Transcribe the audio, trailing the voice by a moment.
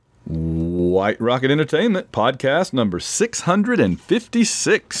White Rocket Entertainment, podcast number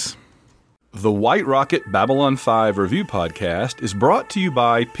 656. The White Rocket Babylon 5 review podcast is brought to you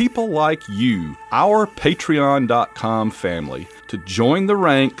by people like you, our Patreon.com family. To join the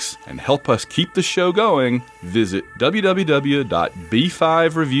ranks and help us keep the show going, visit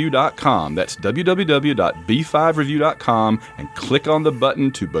www.b5review.com. That's www.b5review.com and click on the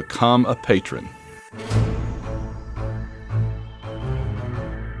button to become a patron.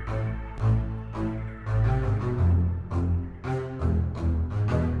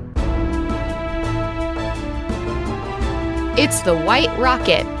 It's the White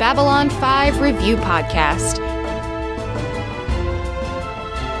Rocket Babylon 5 review podcast.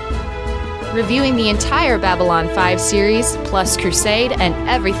 Reviewing the entire Babylon 5 series, plus Crusade and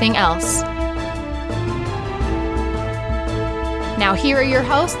everything else. Now here are your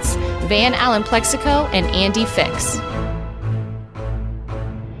hosts, Van Allen Plexico and Andy Fix.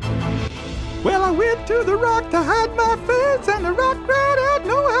 Well, I went to the rock to hide my face, and the rock cried out,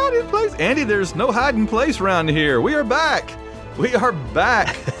 no hiding place. Andy, there's no hiding place around here. We are back. We are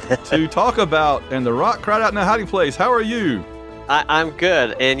back to talk about, and the rock cried out, no hiding place. How are you? I'm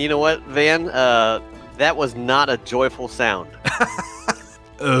good. And you know what, Van? That was not a joyful sound.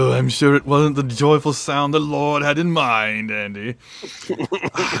 Oh, I'm sure it wasn't the joyful sound the Lord had in mind, Andy.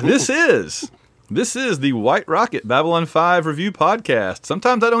 This is the White Rocket Babylon 5 review podcast.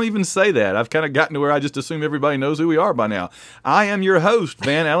 Sometimes I don't even say that. I've kind of gotten to where I just assume everybody knows who we are by now. I am your host,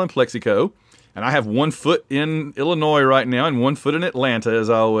 Van Allen Plexico, and I have one foot in Illinois right now and one foot in Atlanta, as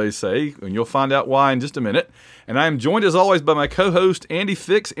I always say, and you'll find out why in just a minute. And I am joined, as always, by my co-host, Andy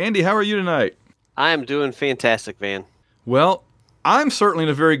Fix. Andy, how are you tonight? I am doing fantastic, Van. Well, I'm certainly in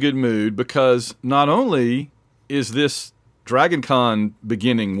a very good mood because not only is this DragonCon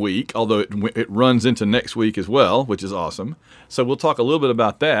beginning week, although it runs into next week as well, which is awesome. So we'll talk a little bit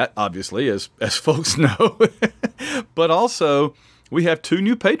about that, obviously, as folks know. But also, we have 2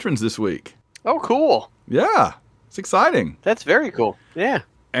 new patrons this week. Oh, cool. Yeah, it's exciting. That's very cool. Yeah.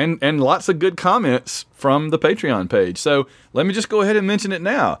 And lots of good comments from the Patreon page. So let me just go ahead and mention it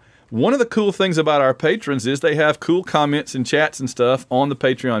now. One of the cool things about our patrons is they have cool comments and chats and stuff on the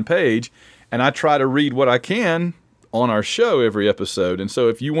Patreon page, and I try to read what I can on our show every episode. And so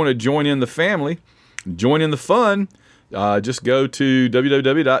if you want to join in the family, join in the fun, just go to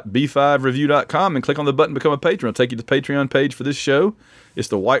www.b5review.com and click on the button Become a Patron. It'll take you to the Patreon page for this show. It's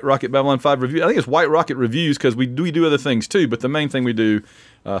the White Rocket Babylon 5 review. I think it's White Rocket Reviews because we do other things too, but the main thing we do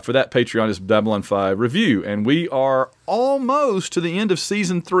for that Patreon is Babylon 5 review. And we are almost to the end of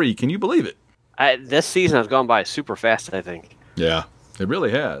Season 3. Can you believe it? This season has gone by super fast, I think. Yeah, it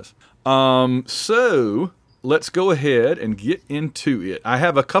really has. So let's go ahead and get into it. I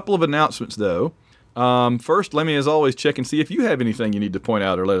have a couple of announcements, though. First, let me, as always, check and see if you have anything you need to point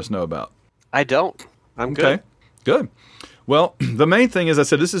out or let us know about. I don't. I'm good. Okay, good. Well, the main thing is, I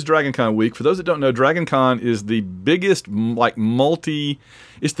said, this is DragonCon week. For those that don't know, DragonCon is the biggest,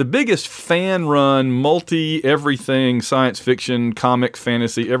 it's the biggest fan-run, multi-everything, science fiction, comic,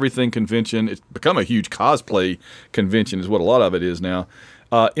 fantasy, everything convention. It's become a huge cosplay convention is what a lot of it is now,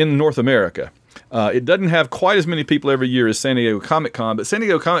 in North America. It doesn't have quite as many people every year as San Diego Comic-Con, but San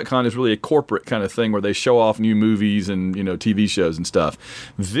Diego Comic-Con is really a corporate kind of thing where they show off new movies and, TV shows and stuff.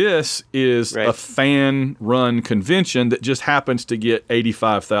 This is a fan-run convention that just happens to get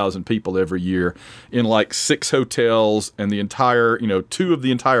 85,000 people every year in like 6 hotels and the entire, 2 of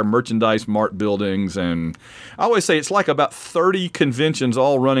the entire merchandise mart buildings. And I always say it's like about 30 conventions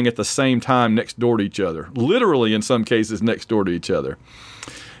all running at the same time next door to each other. Literally, in some cases, next door to each other.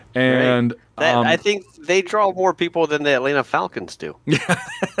 And I think they draw more people than the Atlanta Falcons do. Yeah,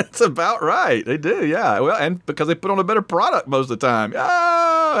 that's about right. They do, yeah. Well, and because they put on a better product most of the time.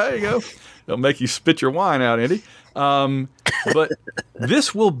 Oh, there you go. They'll make you spit your wine out, Andy. But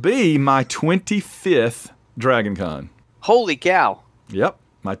this will be my 25th DragonCon. Holy cow. Yep,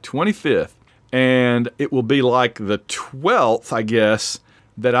 my 25th. And it will be like the 12th, I guess,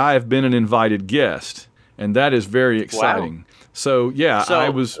 that I have been an invited guest. And that is very exciting. Wow. So, yeah,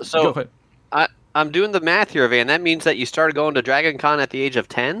 go ahead. I'm doing the math here, Van. That means that you started going to DragonCon at the age of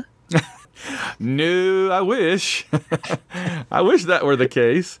 10? No, I wish. I wish that were the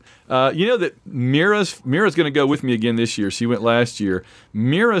case. That Mira's going to go with me again this year. She went last year.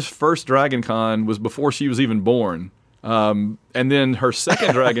 Mira's first DragonCon was before she was even born. And then her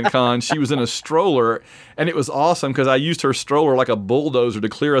second DragonCon, she was in a stroller, and it was awesome because I used her stroller like a bulldozer to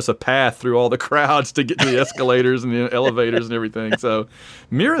clear us a path through all the crowds to get to the escalators and the elevators and everything. So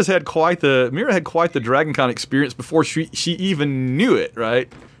Mira had quite the DragonCon experience before she even knew it, right?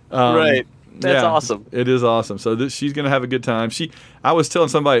 Right. That's awesome. It is awesome. So she's going to have a good time. I was telling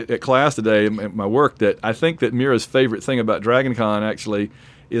somebody at class today at my work that I think that Mira's favorite thing about Dragon Con actually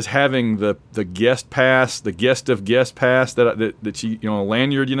is having the guest pass, the guest of guest pass that she, a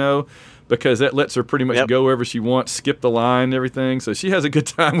lanyard, because that lets her pretty much go wherever she wants, skip the line and everything. So she has a good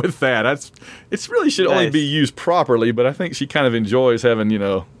time with that. It really should only be used properly, but I think she kind of enjoys having,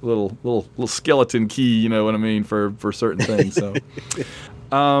 little skeleton key, you know what I mean, for certain things. So.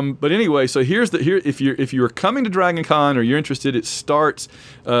 But anyway, so if you're coming to Dragon Con or you're interested, it starts.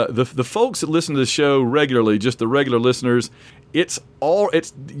 The folks that listen to the show regularly, just the regular listeners,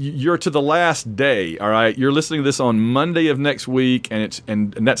 you're to the last day. All right, you're listening to this on Monday of next week,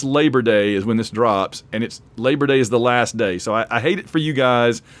 and that's Labor Day is when this drops, and Labor Day is the last day. So I hate it for you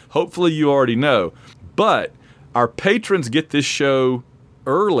guys. Hopefully you already know, but our patrons get this show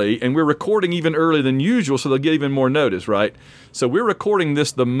early, and we're recording even earlier than usual, so they'll get even more notice, right? So we're recording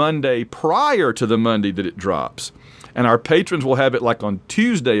this the Monday prior to the Monday that it drops, and our patrons will have it like on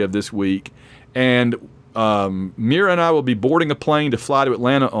Tuesday of this week, and Mira and I will be boarding a plane to fly to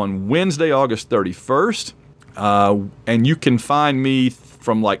Atlanta on Wednesday, August 31st, and you can find me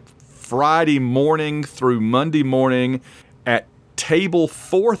from like Friday morning through Monday morning at table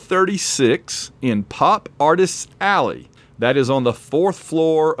 436 in Pop Artists Alley. That is on the 4th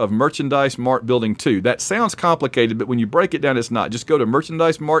floor of Merchandise Mart Building 2. That sounds complicated, but when you break it down, it's not. Just go to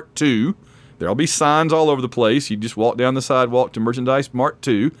Merchandise Mart 2. There'll be signs all over the place. You just walk down the sidewalk to Merchandise Mart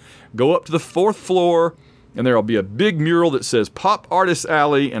 2. Go up to the 4th floor, and there'll be a big mural that says Pop Artists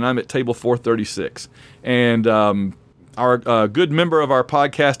Alley, and I'm at table 436. And our good member of our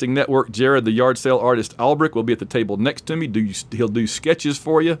podcasting network, Jared, the yard sale artist Albrecht, will be at the table next to me. He'll do sketches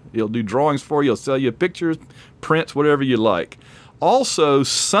for you. He'll do drawings for you. He'll sell you pictures, prints, whatever you like. Also,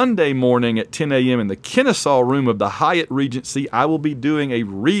 Sunday morning at 10 a.m. in the Kennesaw room of the Hyatt Regency, I will be doing a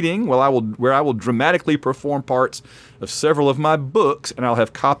reading where I will dramatically perform parts of several of my books, and I'll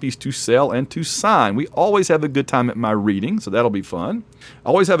have copies to sell and to sign. We always have a good time at my reading, so that'll be fun. I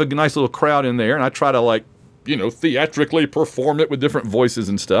always have a nice little crowd in there, and I try to theatrically perform it with different voices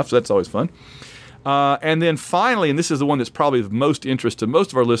and stuff, so that's always fun. And then finally, and this is the one that's probably of most interest to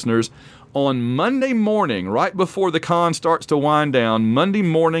most of our listeners, on Monday morning, right before the con starts to wind down, Monday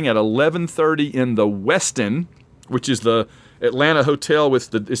morning at 11:30 in the Westin, which is the Atlanta hotel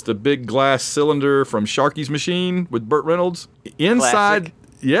with it's the big glass cylinder from Sharky's Machine with Burt Reynolds. Inside,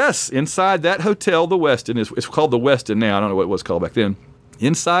 inside that hotel, the Westin, it's called the Westin now. I don't know what it was called back then.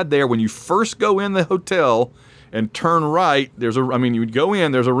 Inside there, when you first go in the hotel and turn right, you would go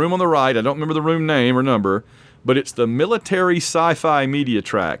in, there's a room on the right. I don't remember the room name or number, but it's the Military Sci-Fi Media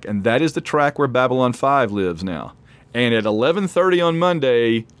Track, and that is the track where Babylon 5 lives now. And at 11:30 on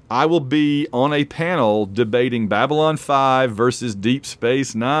Monday, I will be on a panel debating Babylon 5 versus Deep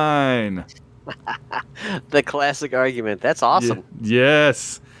Space Nine. The classic argument. That's awesome.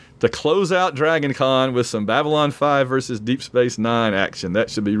 Yes. To close out Dragon Con with some Babylon 5 versus Deep Space Nine action. That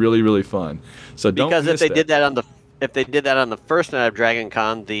should be really, really fun. So don't because miss if they that. did that on the first night of Dragon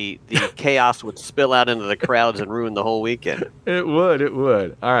Con, the chaos would spill out into the crowds and ruin the whole weekend. It would.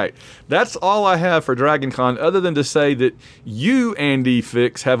 All right. That's all I have for Dragon Con, other than to say that you, Andy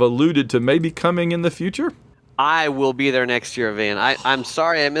Fix, have alluded to maybe coming in the future. I will be there next year, Van. I'm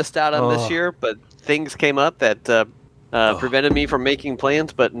sorry I missed out on this year, but things came up that prevented me from making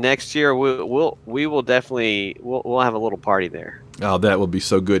plans. But next year we will definitely we'll have a little party there. Oh, that will be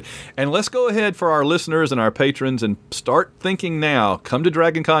so good. And let's go ahead for our listeners and our patrons and start thinking now. Come to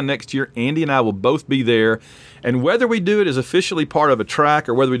Dragon Con next year. Andy and I will both be there. And whether we do it as officially part of a track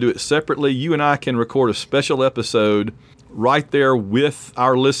or whether we do it separately, you and I can record a special episode right there with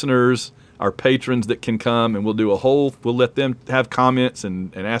our listeners, our patrons that can come, and we'll let them have comments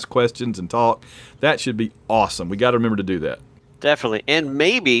and ask questions and talk. That should be awesome. We got to remember to do that. Definitely. And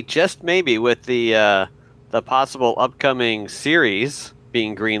maybe, just maybe, with the possible upcoming series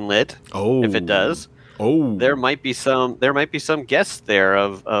being greenlit, if it does, there might be some guests there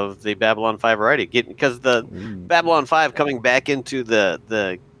of the Babylon 5 variety, because the Babylon 5 coming back into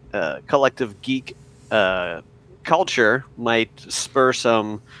the collective geek culture might spur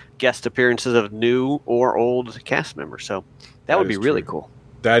some guest appearances of new or old cast members. So that would be really cool.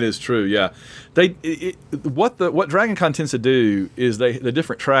 That is true, yeah. What Dragon Con tends to do is the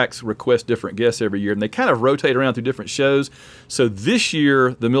different tracks request different guests every year, and they kind of rotate around through different shows. So this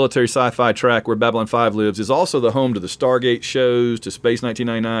year, the Military Sci-Fi track where Babylon 5 lives is also the home to the Stargate shows, to Space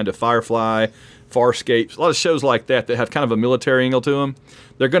 1999, to Firefly, Farscape, a lot of shows like that have kind of a military angle to them.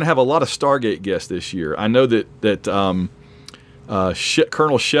 They're going to have a lot of Stargate guests this year. I know that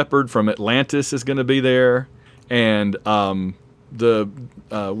Colonel Shepard from Atlantis is going to be there, and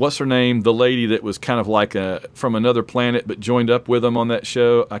what's her name? The lady that was kind of like from another planet but joined up with them on that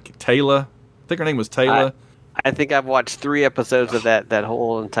show. Taylor. I think her name was Taylor. I think I've watched 3 episodes of that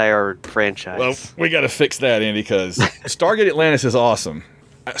whole entire franchise. Well, we got to fix that, Andy, because Stargate Atlantis is awesome.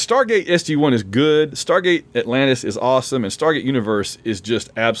 Stargate SG-1 is good. Stargate Atlantis is awesome, and Stargate Universe is just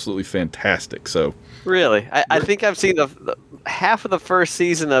absolutely fantastic. So, really, I think I've seen the half of the first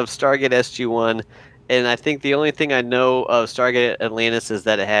season of Stargate SG-1, and I think the only thing I know of Stargate Atlantis is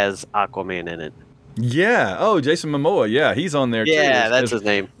that it has Aquaman in it. Yeah. Oh, Jason Momoa. Yeah, he's on there too. Yeah, that's his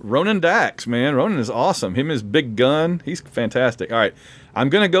name. Ronan Dax, man. Ronan is awesome. Him and his big gun. He's fantastic. All right. I'm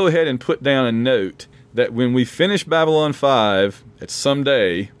going to go ahead and put down a note that when we finish Babylon 5 at some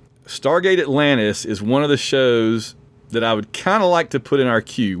day, Stargate Atlantis is one of the shows that I would kind of like to put in our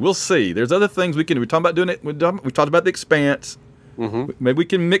queue. We'll see. There's other things we can do. We're talking about doing it. We talked about The Expanse. Mm-hmm. Maybe we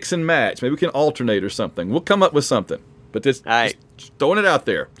can mix and match. Maybe we can alternate or something. We'll come up with something. But just throwing it out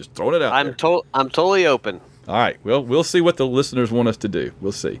there. Just throwing it out there. I'm totally open. All right. Well, we'll see what the listeners want us to do.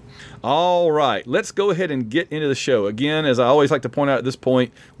 We'll see. All right. Let's go ahead and get into the show. Again, as I always like to point out at this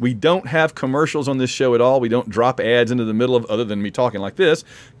point, we don't have commercials on this show at all. We don't drop ads into the middle of, other than me talking like this.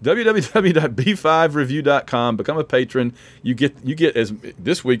 www.b5review.com. Become a patron. You get as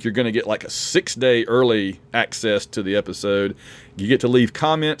this week you're going to get like a 6-day early access to the episode. You get to leave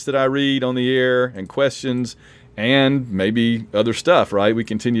comments that I read on the air and questions. And maybe other stuff, right? We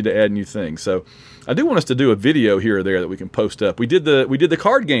continue to add new things. So I do want us to do a video here or there that we can post up. We did the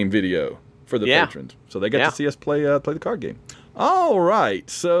card game video for the patrons. So they got to see us play the card game. All right.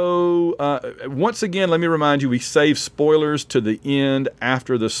 So once again, let me remind you, we save spoilers to the end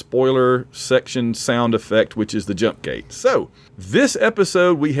after the spoiler section sound effect, which is the jump gate. So this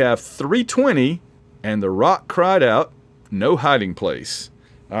episode, we have 320, and The Rock cried out, "No hiding place."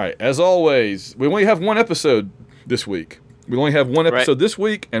 All right. As always, we only have one episode this week. We only have one episode this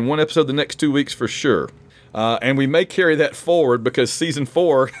week and one episode the next 2 weeks for sure. And we may carry that forward because season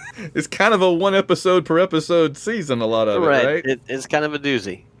 4 is kind of a one episode per episode season, a lot of it, right? It's kind of a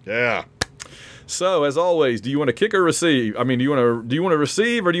doozy. Yeah. So, as always, do you want to kick or receive? I mean, do you want to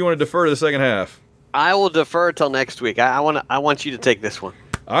receive or do you want to defer to the second half? I will defer till next week. I want you to take this one.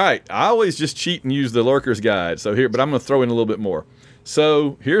 All right. I always just cheat and use the Lurker's Guide. So here, but I'm going to throw in a little bit more.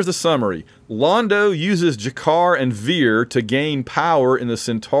 So here's the summary. Londo uses G'Kar and Veer to gain power in the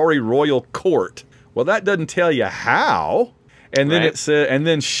Centauri royal court. Well, that doesn't tell you how. And then it said, and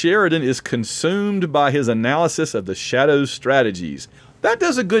then Sheridan is consumed by his analysis of the Shadow's strategies. That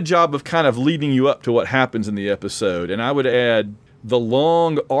does a good job of kind of leading you up to what happens in the episode. And I would add, the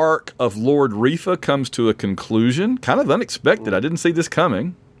long arc of Lord Rifa comes to a conclusion. Kind of unexpected. I didn't see this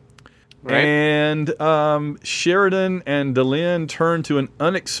coming. Right. And Sheridan and Delenn turn to an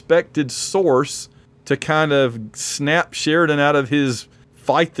unexpected source to kind of snap Sheridan out of his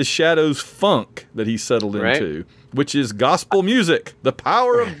fight the shadows funk that he settled into, which is gospel music, the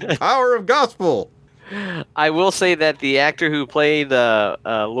power of gospel. I will say that the actor who played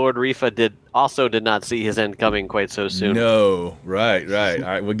Lord Rifa did not see his end coming quite so soon. No, right. All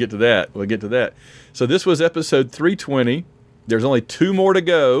right, we'll get to that. So this was episode 320. There's only 2 more to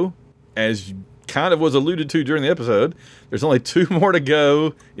go. As kind of was alluded to during the episode, there's only 2 more to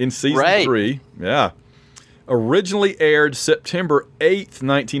go in season 3. Yeah. Originally aired September 8th,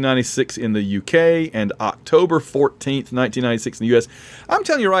 1996 in the UK and October 14th, 1996 in the US. I'm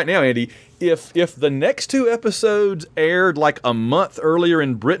telling you right now, Andy, if the next 2 episodes aired like a month earlier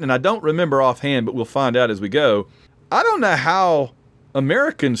in Britain, and I don't remember offhand, but we'll find out as we go, I don't know how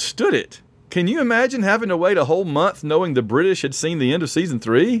Americans stood it. Can you imagine having to wait a whole month knowing the British had seen the end of season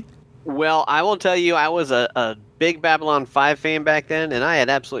 3? Well, I will tell you, I was a big Babylon 5 fan back then, and I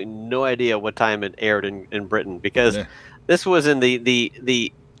had absolutely no idea what time it aired in Britain because this was in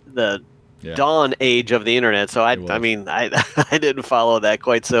the dawn age of the internet. So I mean, I didn't follow that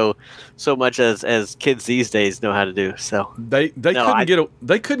quite so much as kids these days know how to do. So they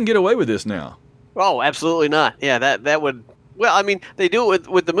couldn't get away with this now. Oh, absolutely not. Yeah, that would. Well, I mean, they do it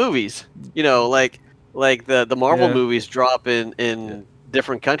with the movies. You know, like the Marvel movies drop in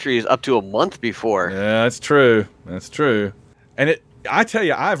different countries up to a month before. Yeah, that's true. And I tell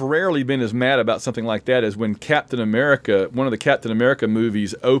you, I've rarely been as mad about something like that as when Captain America, one of the Captain America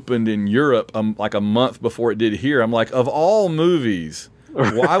movies, opened in Europe like a month before it did here. I'm like, of all movies,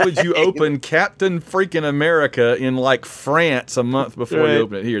 why would you open Captain freaking America in like France a month before you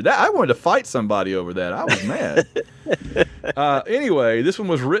open it here? I wanted to fight somebody over that. I was mad. Anyway, this one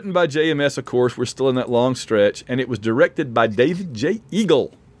was written by JMS, of course. We're still in that long stretch. And it was directed by David J.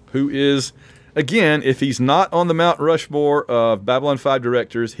 Eagle, who is, again, if he's not on the Mount Rushmore of Babylon 5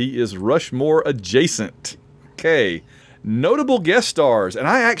 directors, he is Rushmore adjacent. Okay. Notable guest stars, and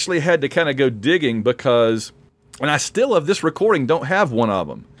I actually had to kind of go digging because, and I still of this recording don't have one of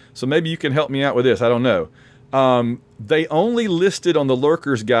them. So maybe you can help me out with this. I don't know. They only listed on the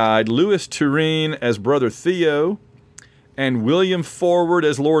Lurker's Guide Louis Turenne as Brother Theo and William Forward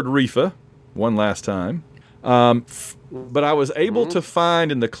as Lord Rifa, one last time. But I was able to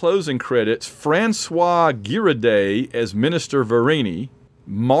find in the closing credits Francois Girodet as Minister Verini,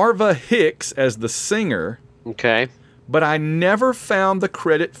 Marva Hicks as the singer. Okay. But I never found the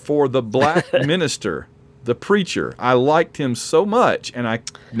credit for the black minister, the preacher. I liked him so much, and I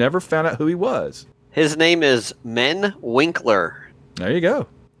never found out who he was. His name is Men Winkler. There you go.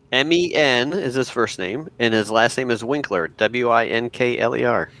 Men is his first name, and his last name is Winkler,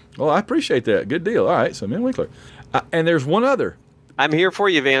 Winkler. Well, I appreciate that. Good deal. All right, so Men Winkler. And there's one other. I'm here for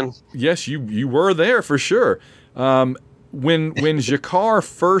you, Van. Yes, you were there for sure. When G'Kar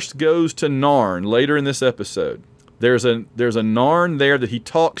first goes to Narn later in this episode, there's a Narn there that he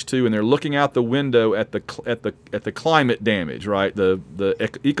talks to, and they're looking out the window at the climate damage, right?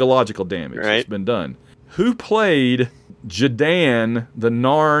 The ecological damage that's been done. Who played Jadan, the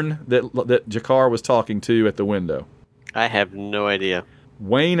Narn that G'Kar was talking to at the window? I have no idea.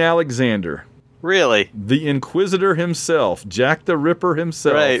 Wayne Alexander. Really? The Inquisitor himself, Jack the Ripper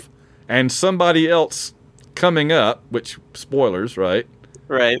himself, right. And somebody else coming up, which, spoilers, right?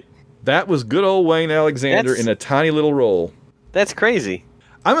 Right. That was good old Wayne Alexander in a tiny little role. That's crazy.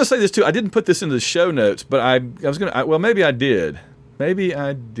 I'm going to say this, too. I didn't put this into the show notes, but I was going to... Well, maybe I did. Maybe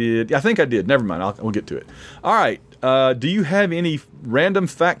I did. I think I did. Never mind. We'll get to it. All right. Do you have any random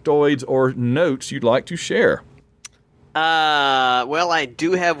factoids or notes you'd like to share? Well, I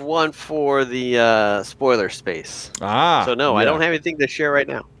do have one for the spoiler space. So no, yeah. I don't have anything to share right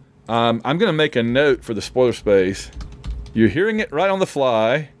now. I'm going to make a note for the spoiler space. You're hearing it right on the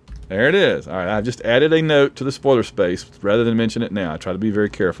fly. There it is. All right, I've just added a note to the spoiler space rather than mention it now. I try to be very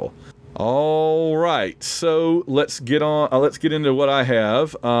careful. All right, so let's get on. Let's get into what I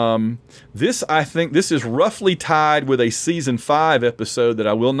have. I think this is roughly tied with a season 5 episode that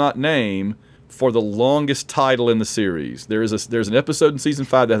I will not name for the longest title in the series. There's an episode in season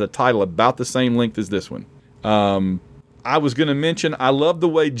 5 that has a title about the same length as this one. I was going to mention I love the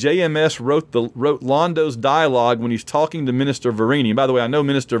way JMS wrote Londo's dialogue when he's talking to Minister Verini. And by the way, I know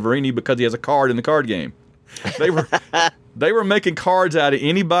Minister Verini because he has a card in the card game. They were making cards out of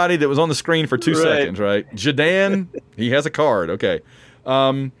anybody that was on the screen for 2 seconds, right? Jadan, he has a card. Okay.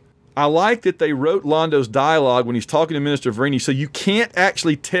 I like that they wrote Londo's dialogue when he's talking to Minister Verini, so you can't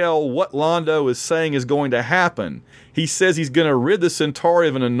actually tell what Londo is saying is going to happen. He says he's going to rid the Centauri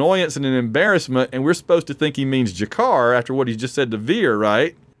of an annoyance and an embarrassment, and we're supposed to think he means G'Kar after what he just said to Veer,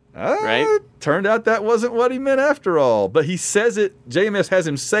 right? Right. Turned out that wasn't what he meant after all. But he says it, JMS has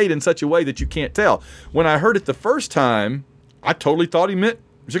him say it in such a way that you can't tell. When I heard it the first time, I totally thought he meant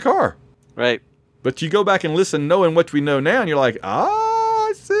G'Kar. Right. But you go back and listen knowing what we know now, and you're like,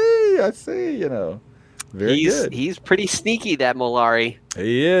 I see, Very good. He's pretty sneaky, that Mollari.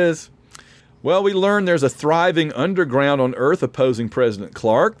 He is. Well, we learn there's a thriving underground on Earth opposing President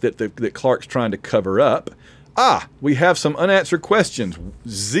Clark that Clark's trying to cover up. We have some unanswered questions.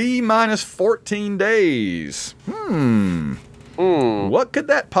 Z minus 14 days. What could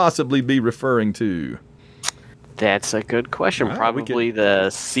that possibly be referring to? That's a good question. Probably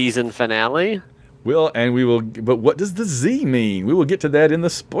the season finale. But what does the Z mean? We will get to that in the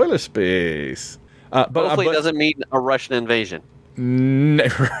spoiler space. Hopefully it doesn't mean a Russian invasion.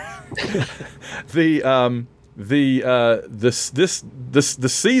 Never. The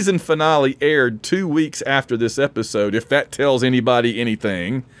season finale aired 2 weeks after this episode. If that tells anybody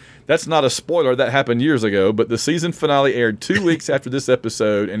anything, that's not a spoiler. That happened years ago. But the season finale aired 2 weeks after this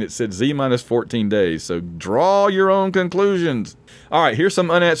episode, and it said Z minus 14 days. So draw your own conclusions. All right, here's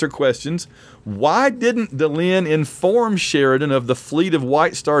some unanswered questions. Why didn't Delenn inform Sheridan of the fleet of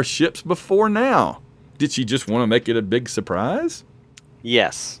White Star ships before now? Did she just want to make it a big surprise?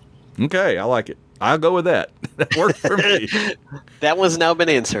 Yes. Okay, I like it. I'll go with that. That worked for me. That one's now been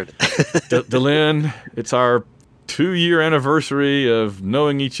answered. Delenn, it's our 2-year anniversary of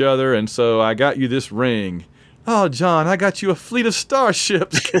knowing each other, and so I got you this ring. Oh, John, I got you a fleet of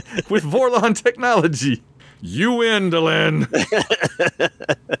starships with Vorlon technology. You win, Delenn.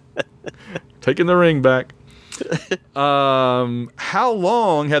 Taking the ring back. How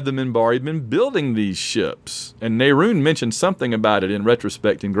long have the Minbari been building these ships? And Nehrunes mentioned something about it in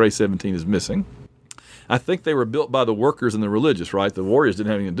retrospect in Grey 17 is Missing. I think they were built by the workers and the religious, right? The warriors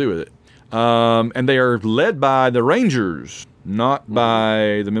didn't have anything to do with it. And they are led by the Rangers, not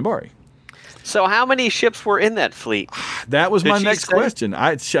by the Minbari. So how many ships were in that fleet? That was my next question.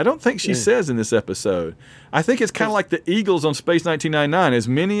 I don't think she says in this episode. I think it's kind of like the Eagles on Space 1999, as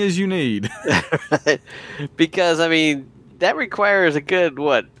many as you need. Because, I mean, that requires a good,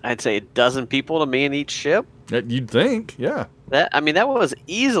 I'd say a dozen people to man each ship? You'd think, yeah. That was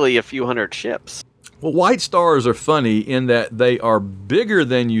easily a few hundred ships. Well, white stars are funny in that they are bigger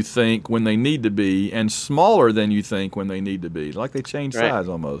than you think when they need to be and smaller than you think when they need to be. Like they change size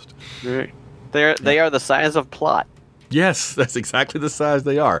almost. Right. They are the size of Plot. Yes, that's exactly the size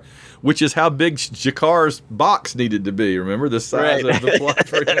they are, which is how big Jakar's box needed to be. Remember the size of the Plot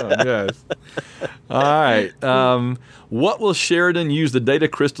for him? Yes. All right. What will Sheridan use the data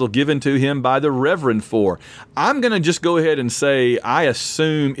crystal given to him by the Reverend for? I'm going to just go ahead and say I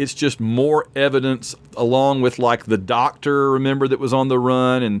assume it's just more evidence along with like the doctor, remember, that was on the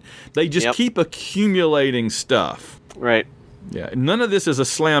run, and they just keep accumulating stuff. Right. Yeah, none of this is a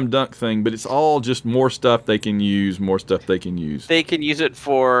slam dunk thing, but it's all just more stuff they can use, They can use it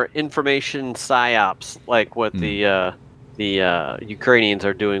for information psyops, like what the Ukrainians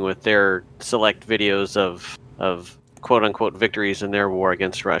are doing with their select videos of quote unquote victories in their war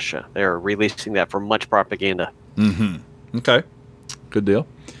against Russia. They're releasing that for much propaganda. Mm-hmm. Okay, good deal.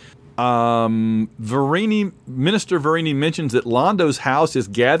 Minister Verini mentions that Londo's house is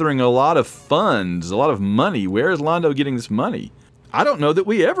gathering a lot of funds, a lot of money. Where is Londo getting this money? I don't know that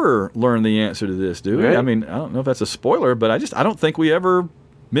we ever learn the answer to this, do we? Right. I mean, I don't know if that's a spoiler, but I don't think we ever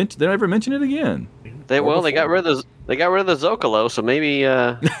never mention it again. They got rid of the Zocalo, so maybe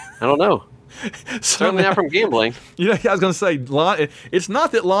I don't know. Certainly not from gambling. I was going to say, it's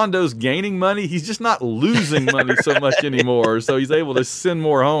not that Londo's gaining money. He's just not losing money so much anymore, so he's able to send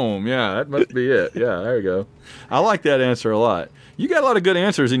more home. Yeah, that must be it. Yeah, there you go. I like that answer a lot. You got a lot of good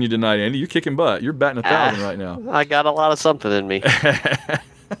answers in you tonight, Andy. You're kicking butt. You're batting 1,000 right now. I got a lot of something in me.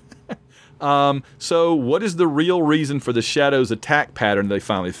 So what is the real reason for the Shadow's attack pattern they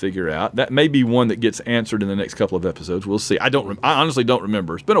finally figure out? That may be one that gets answered in the next couple of episodes. We'll see. I honestly don't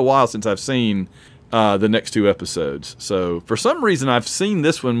remember. It's been a while since I've seen the next 2 episodes. So for some reason I've seen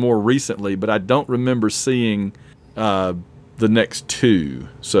this one more recently, but I don't remember seeing the next 2.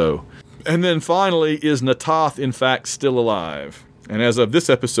 So, and then finally, is Na'Toth in fact still alive? And as of this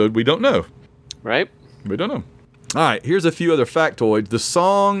episode, we don't know. Right? We don't know. All right, here's a few other factoids. The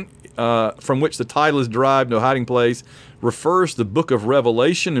song from which the title is derived, No Hiding Place, refers to the book of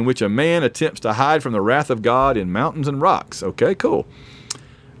Revelation, in which a man attempts to hide from the wrath of God in mountains and rocks. Okay, cool.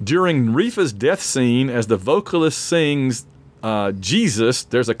 During Rifa's death scene, as the vocalist sings Jesus,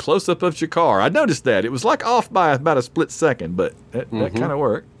 there's a close-up of Jakar. I noticed that. It was like off by about a split second, but that kind of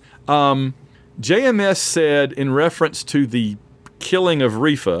worked. JMS said in reference to the killing of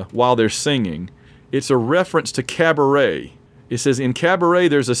Rifa while they're singing, it's a reference to Cabaret. It says, in Cabaret,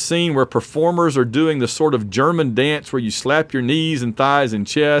 there's a scene where performers are doing the sort of German dance where you slap your knees and thighs and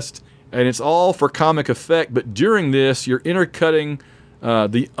chest, and it's all for comic effect, but during this, you're intercutting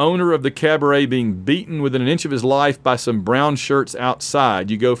the owner of the cabaret being beaten within an inch of his life by some brown shirts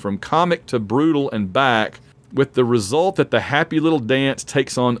outside. You go from comic to brutal and back, with the result that the happy little dance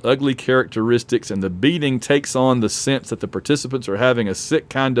takes on ugly characteristics and the beating takes on the sense that the participants are having a sick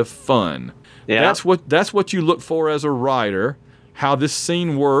kind of fun. Yeah. That's what you look for as a writer, how this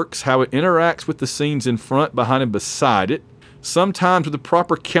scene works, how it interacts with the scenes in front, behind, and beside it. Sometimes with the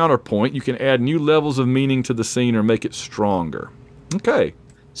proper counterpoint, you can add new levels of meaning to the scene or make it stronger. Okay.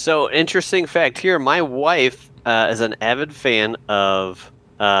 So, interesting fact here, my wife is an avid fan of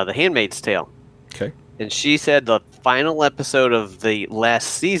The Handmaid's Tale. Okay. And she said the final episode of the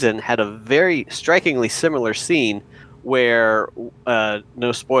last season had a very strikingly similar scene where,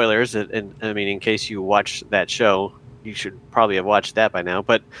 no spoilers, and I mean, in case you watch that show, you should probably have watched that by now,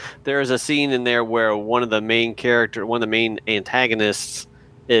 but there is a scene in there where one of the main antagonists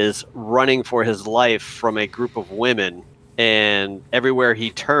is running for his life from a group of women, and everywhere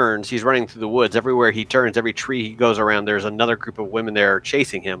he turns, he's running through the woods, everywhere he turns, every tree he goes around, there's another group of women there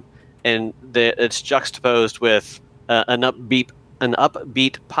chasing him, and it's juxtaposed with an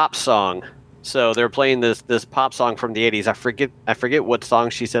upbeat pop song. So they're playing this pop song from the 80s. I forget what song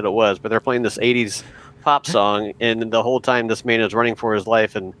she said it was, but they're playing this 80s pop song, and the whole time this man is running for his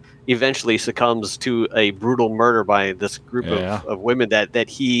life and eventually succumbs to a brutal murder by this group of women that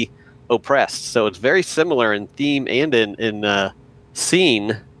he oppressed. So it's very similar in theme and in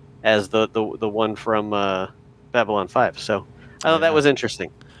scene as the one from Babylon 5. So I thought that was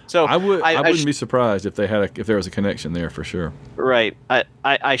interesting. So I wouldn't be surprised if there was a connection there for sure. Right.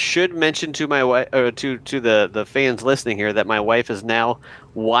 I should mention to my wife, to the fans listening here, that my wife is now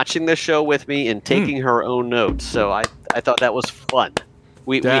watching the show with me and taking her own notes. So I thought that was fun.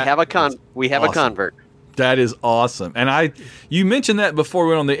 We have a convert. That is awesome. And you mentioned that before we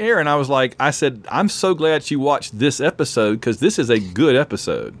went on the air, and I said, I'm so glad she watched this episode because this is a good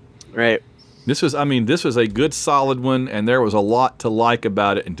episode. Right. This was a good, solid one, and there was a lot to like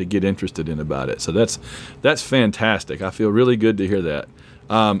about it and to get interested in about it. So that's fantastic. I feel really good to hear that.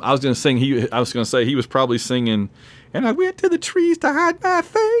 I was going to say he was probably singing, and I went to the trees to hide my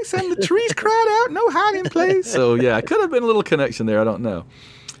face, and the trees cried out, no hiding place. So yeah, it could have been a little connection there. I don't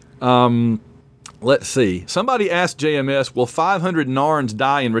know. Let's see. Somebody asked JMS, will 500 Narns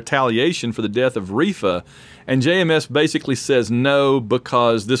die in retaliation for the death of Rifa? And JMS basically says no,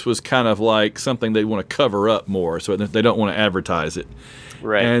 because this was kind of like something they want to cover up more, so they don't want to advertise it.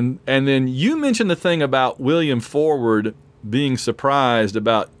 Right. And then you mentioned the thing about William Forward being surprised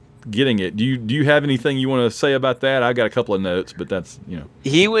about getting it. Do you have anything you want to say about that? I got a couple of notes, but that's,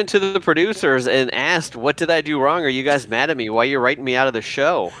 He went to the producers and asked, "What did I do wrong? Are you guys mad at me? Why are you writing me out of the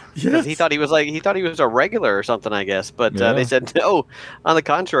show?" Because he thought he was a regular or something, I guess. But they said, "No, on the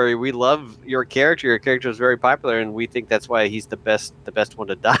contrary, we love your character. Your character is very popular, and we think that's why he's the best one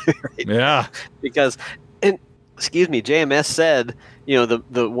to die." Right? Yeah. Because, JMS said,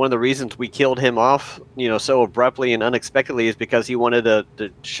 the one of the reasons we killed him off, so abruptly and unexpectedly is because he wanted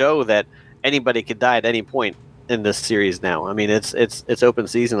to show that anybody could die at any point in this series now. I mean, it's open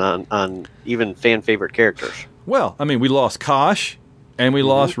season on even fan favorite characters. Well, I mean, we lost Kosh and we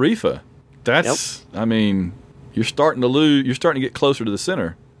lost Rifa. That's, you're starting to get closer to the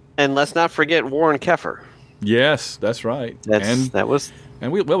center. And let's not forget Warren Keffer. Yes, that's right.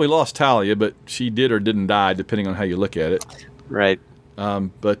 And we lost Talia, but she did or didn't die, depending on how you look at it. Right.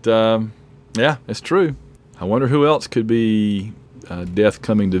 Yeah, it's true. I wonder who else could be Death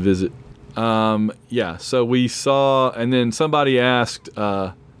coming to visit. So we saw, and then somebody asked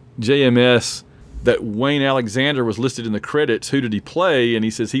JMS that Wayne Alexander was listed in the credits. Who did he play? And he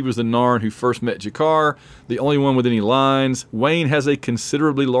says he was the Narn who first met G'Kar, the only one with any lines. Wayne has a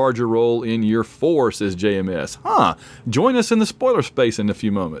considerably larger role in Year 4, says JMS. Join us in the spoiler space in a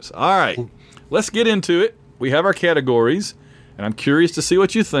few moments. All right, let's get into it. We have our categories, and I'm curious to see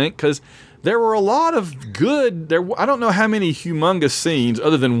what you think, because there were a lot of good. I don't know how many humongous scenes,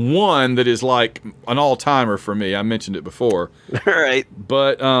 other than one that is like an all-timer for me. I mentioned it before. Right.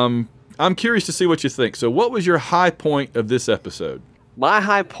 But I'm curious to see what you think. So what was your high point of this episode? My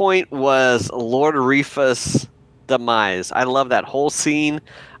high point was Lord Rifa's demise. I love that whole scene.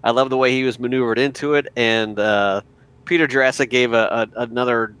 I love the way he was maneuvered into it. And Peter Jurasik gave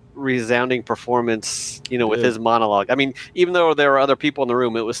another resounding performance, with his monologue. I mean, even though there were other people in the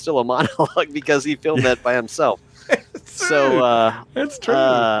room, it was still a monologue because he filmed that by himself. That's true.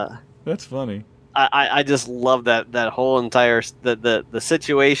 That's funny. I just love that whole entire the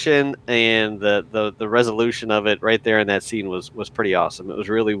situation and the resolution of it right there in that scene was pretty awesome. It was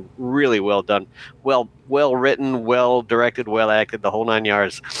really, really well done, well written, well directed, well acted, the whole 9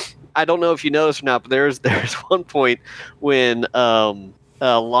 yards. I don't know if you noticed or not, but there's one point when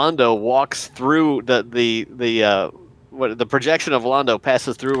Londo walks through the projection of Londo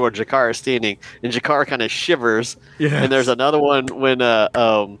passes through where G'Kar is standing, and G'Kar kind of shivers. Yes. And there's another one when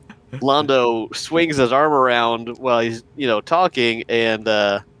Londo swings his arm around while he's talking, and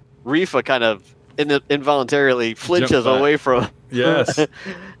Rifa kind of involuntarily flinches away from him. Yes.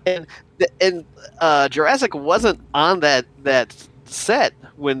 and Jurasik wasn't on that set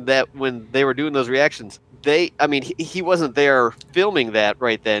when they were doing those reactions. He wasn't there filming that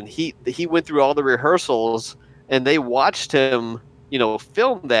right then. He went through all the rehearsals, and they watched him,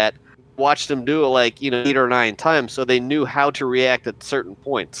 film that, watched him do it like 8 or 9 times, so they knew how to react at certain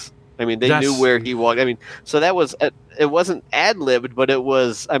points. I mean, they knew where he walked. I mean, so that was it wasn't ad-libbed, but it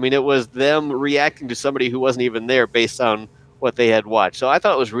was them reacting to somebody who wasn't even there based on what they had watched. So I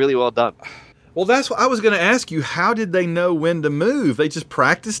thought it was really well done. Well, that's what I was going to ask you. How did they know when to move? They just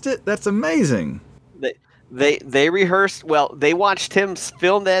practiced it? That's amazing. They rehearsed. Well, they watched him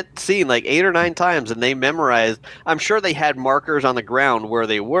film that scene like 8 or 9 times, and they memorized. I'm sure they had markers on the ground where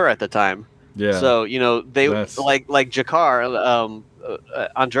they were at the time. Yeah. So they like G'Kar.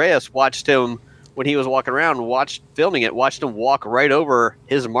 Andreas watched him when he was walking around. Watched him walk right over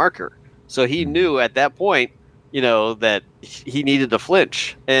his marker. So he knew at that point, that he needed to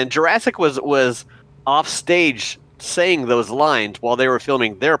flinch. And Jurasik was off stage saying those lines while they were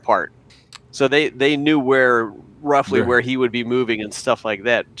filming their part. So they knew where he would be moving and stuff like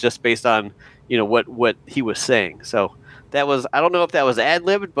that, just based on what he was saying. So that was, I don't know if that was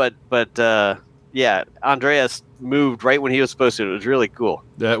ad-libbed, but yeah, Andreas moved right when he was supposed to. It was really cool.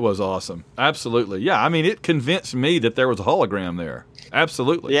 That was awesome. Absolutely. Yeah, I mean, it convinced me that there was a hologram there.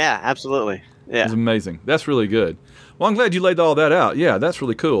 Absolutely. Yeah, absolutely. Yeah. It was amazing. That's really good. Well, I'm glad you laid all that out. Yeah, that's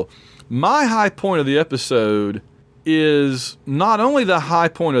really cool. My high point of the episode is not only the high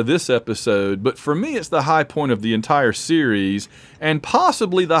point of this episode, but for me it's the high point of the entire series and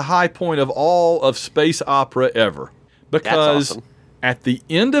possibly the high point of all of space opera ever. Because awesome. At the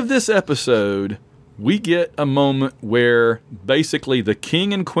end of this episode, we get a moment where basically the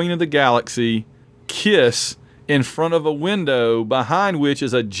king and queen of the galaxy kiss in front of a window behind which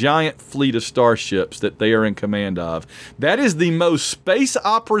is a giant fleet of starships that they are in command of. That is the most space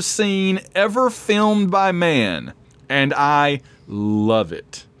opera scene ever filmed by man. And I love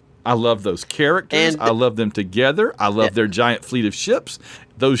it. I love those characters. I love them together. I love their giant fleet of ships.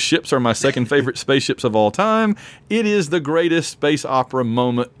 Those ships are my second favorite spaceships of all time. It is the greatest space opera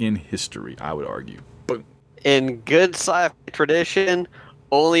moment in history, I would argue. Boom. In good sci-fi tradition,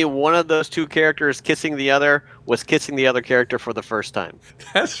 only one of those two characters kissing the other was kissing the other character for the first time.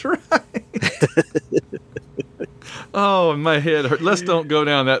 That's right. Oh, my head hurt. Let's don't go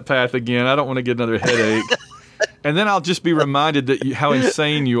down that path again. I don't want to get another headache. And then I'll just be reminded that how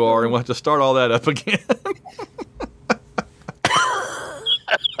insane you are, and we'll have to start all that up again.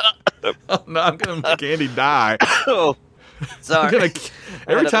 Oh, no, I'm going to make Andy die. Oh, sorry.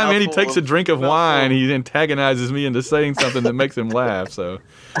 Every time Andy takes a drink of wine, he antagonizes me into saying something that makes him laugh. So,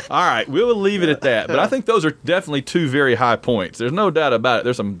 all right, we'll leave it at that. But I think those are definitely two very high points. There's no doubt about it.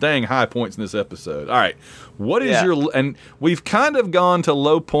 There's some dang high points in this episode. All right, what is your... And we've kind of gone to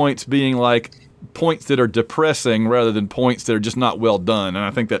low points being like points that are depressing rather than points that are just not well done. And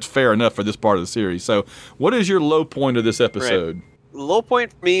I think that's fair enough for this part of the series. So what is your low point of this episode? Right. Low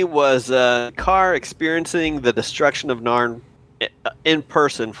point for me was Carr experiencing the destruction of Narn in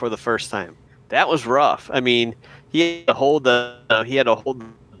person for the first time. That was rough. I mean, he had to hold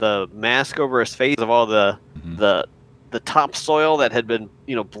the mask over his face of all the topsoil that had been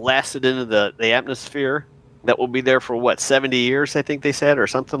blasted into the atmosphere. That will be there for what, 70 years, I think they said, or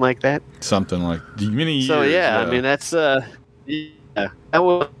something like that. Something like many years. So I mean that's that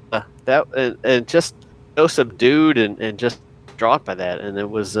was and just so subdued and just distraught by that, and it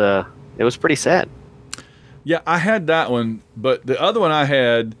was pretty sad. Yeah, I had that one, but the other one I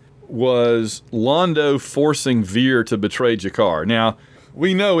had was Londo forcing Veer to betray G'Kar. Now,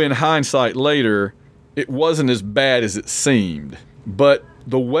 we know in hindsight later it wasn't as bad as it seemed, but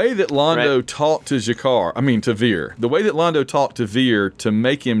the way that Londo talked to to Veer, the way that Londo talked to Veer to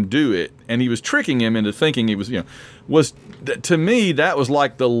make him do it, and he was tricking him into thinking he was, to me, that was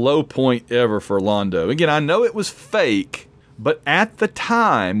like the low point ever for Londo. Again, I know it was fake, but at the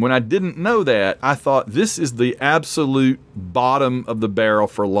time, when I didn't know that, I thought this is the absolute bottom of the barrel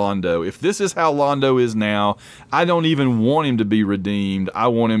for Londo. If this is how Londo is now, I don't even want him to be redeemed. I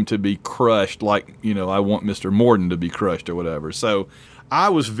want him to be crushed like, I want Mr. Morden to be crushed or whatever. So I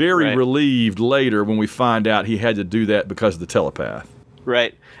was very relieved later when we find out he had to do that because of the telepath.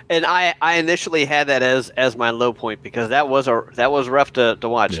 Right. And I initially had that as my low point because that was rough to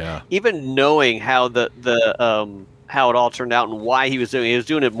watch. Yeah. Even knowing how how it all turned out and why he was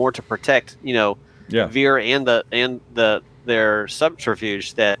doing it more to protect, Veer and their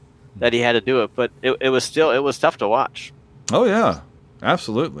subterfuge that he had to do it. But it was tough to watch. Oh yeah,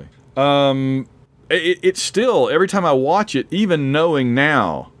 absolutely. It's still, every time I watch it, even knowing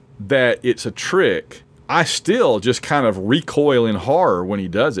now that it's a trick, I still just kind of recoil in horror when he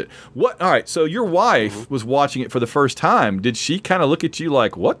does it. All right, so your wife was watching it for the first time. Did she kind of look at you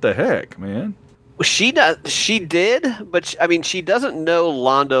like, what the heck, man? She did, but she doesn't know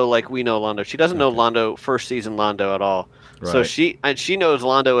Londo like we know Londo. She doesn't know Londo, first season Londo at all. Right. So she knows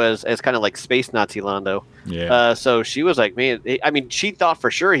Londo as kind of like space Nazi Londo. Yeah. So she was like, man, she thought for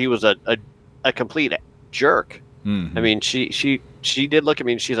sure he was a complete jerk. Mm-hmm. She did look at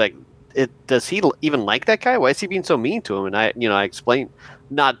me and she's like, does he even like that guy? Why is he being so mean to him? And I explained,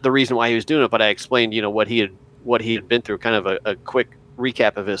 not the reason why he was doing it, but I explained, what he had been through, kind of a quick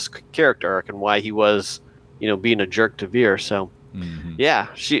recap of his character arc and why he was, being a jerk to Veer. So, yeah,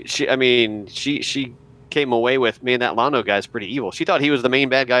 she came away with, man, that Londo guy's pretty evil. She thought he was the main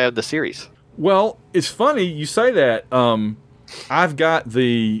bad guy of the series. Well, it's funny you say that. I've got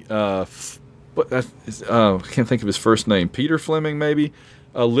the I can't think of his first name. Peter Fleming, maybe.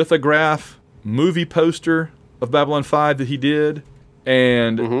 A lithograph movie poster of Babylon 5 that he did,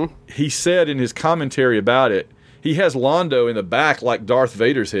 and he said in his commentary about it, he has Londo in the back like Darth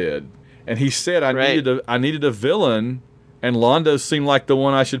Vader's head, and he said I needed a villain, and Londo seemed like the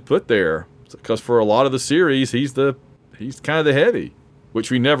one I should put there because for a lot of the series he's kind of the heavy,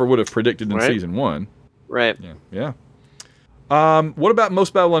 which we never would have predicted in season 1. Right. Yeah. What about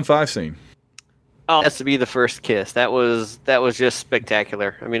most Babylon 5 scene? Oh, it has to be the first kiss. That was just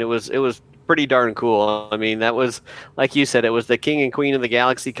spectacular. It was pretty darn cool. I mean, that was, like you said, it was the king and queen of the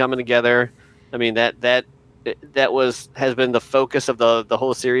galaxy coming together. I mean, has been the focus of the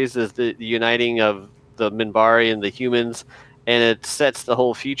whole series, is the uniting of the Minbari and the humans, and it sets the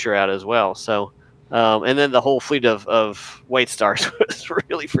whole future out as well. So, and then the whole fleet of White Stars was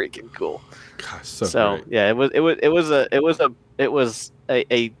really freaking cool. Gosh, so great. Yeah, it was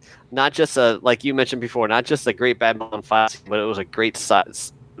a not just a, like you mentioned before, not just a great Babylon 5 scene, but it was a great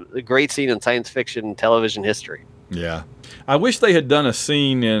scene in science fiction television history. Yeah, I wish they had done a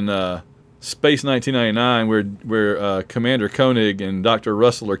scene in Space 1999 where Commander Koenig and Dr.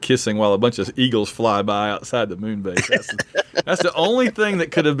 Russell are kissing while a bunch of eagles fly by outside the moon base. That's the only thing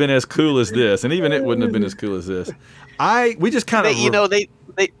that could have been as cool as this, and even it wouldn't have been as cool as this. We just kind of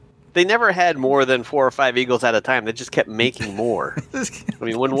They never had more than 4 or 5 eagles at a time. They just kept making more. I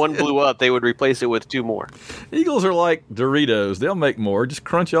mean, when one blew up, they would replace it with 2 more. Eagles are like Doritos. They'll make more. Just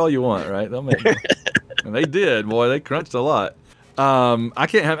crunch all you want, right? They'll make more. And they did. Boy, they crunched a lot. I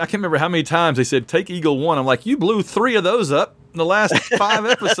can't remember how many times they said, take Eagle 1. I'm like, you blew 3 of those up in the last 5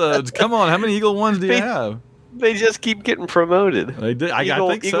 episodes. Come on, how many Eagle 1s do you have? They just keep getting promoted. They did. I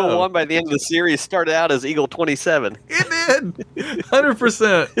think so. Eagle 1 by the end of the series started out as Eagle 27. It did.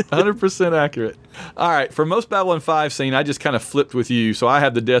 100%. 100% accurate. All right. For most Babylon 5 scene, I just kind of flipped with you. So I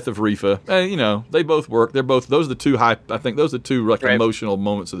have the death of Rifa. And, they both work. Those are the two like right. Emotional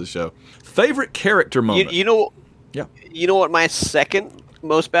moments of the show. Favorite character moment. Yeah. You know what my second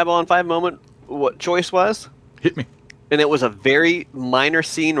most Babylon 5 moment choice was? Hit me. And it was a very minor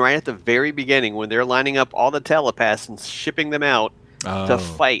scene right at the very beginning when they're lining up all the telepaths and shipping them out to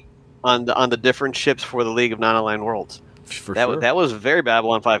fight on the different ships for the League of Non-Aligned Worlds. That was very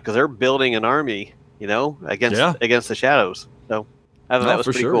Babylon 5 because they're building an army, against the Shadows. So I thought that was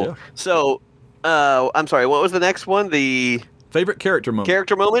pretty cool. Yeah. So I'm sorry, what was the next one? The favorite character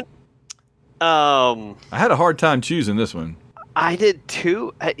moment. I had a hard time choosing this one. I did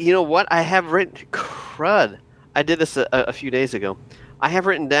too. You know what? I have written crud. I did this a few days ago. I have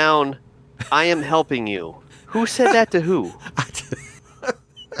written down, I am helping you. Who said that to who?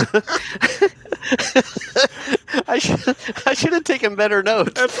 I should have taken better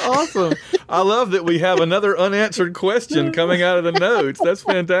notes. That's awesome. I love that we have another unanswered question coming out of the notes. That's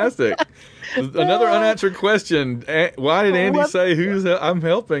fantastic. Another unanswered question. Why did Andy say I'm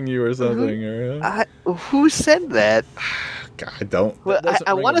helping you or something? Who said that? God, I don't. Well,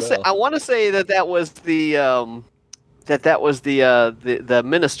 I want to say that was the the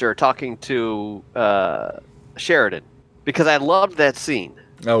minister talking to Sheridan, because I loved that scene.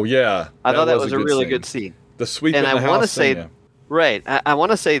 Oh yeah, I thought that was a really good scene. The sweep and in the house. I want to say, right. I want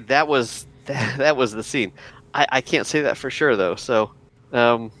to say that was the scene. I can't say that for sure though. So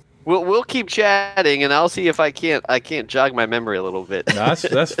we'll keep chatting, and I'll see if I can't jog my memory a little bit. No,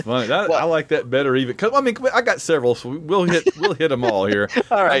 that's funny. I like that better even. Cause I got several, so we'll hit them all here.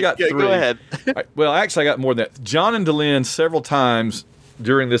 All right, I got 3. Go ahead. Right, well, actually, I got more than that. John and Delenn several times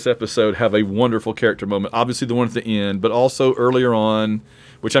during this episode have a wonderful character moment. Obviously, the one at the end, but also earlier on,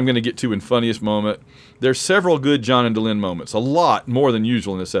 which I'm going to get to in funniest moment. There's several good John and Delenn moments. A lot more than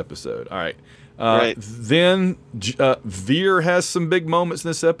usual in this episode. All right. Right. Then Veer has some big moments in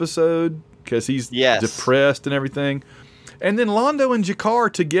this episode because he's depressed and everything. And then Londo and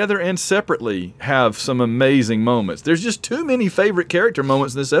G'Kar together and separately have some amazing moments. There's just too many favorite character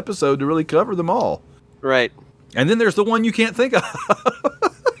moments in this episode to really cover them all. Right. And then there's the one you can't think of.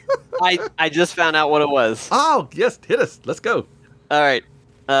 I just found out what it was. Oh, yes. Hit us. Let's go. All right.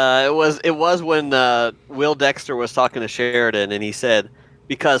 It was when Will Dexter was talking to Sheridan, and he said,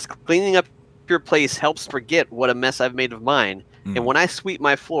 because cleaning up your place helps forget what a mess I've made of mine. And when I sweep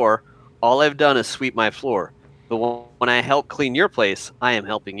my floor, all I've done is sweep my floor. But when I help clean your place, I am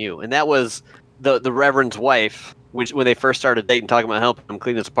helping you. And that was the Reverend's wife, when they first started dating, talking about helping him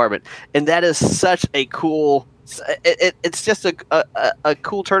clean his apartment. And that is such a cool. It's just a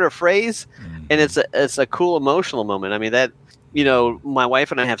cool turn of phrase, and it's a cool emotional moment. I mean that. My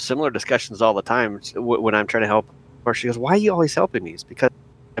wife and I have similar discussions all the time when I'm trying to help. Or she goes, "Why are you always helping me?" It's because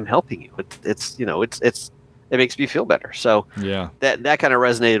I'm helping you. It makes me feel better. So yeah, that kind of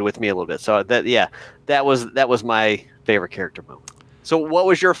resonated with me a little bit. So that was my favorite character moment. So what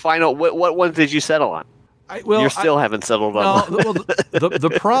was your final? What one did you settle on? You still haven't settled on. No,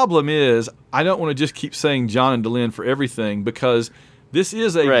 the problem is I don't want to just keep saying John and Delenn for everything, because this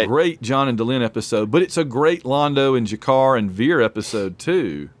is a great John and Delenn episode, but it's a great Londo and G'Kar and Veer episode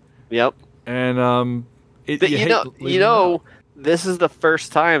too. Yep. And this is the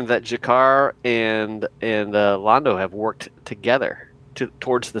first time that G'Kar and Londo have worked together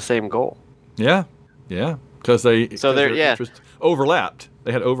towards the same goal. Yeah. Yeah. because their yeah, interests overlapped.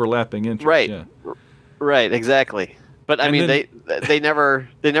 They had overlapping interests. Right. Yeah. Right. Exactly. But I mean, they never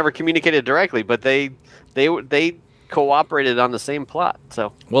communicated directly, but they cooperated on the same plot.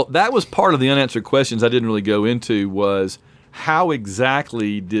 So well, that was part of the unanswered questions I didn't really go into was how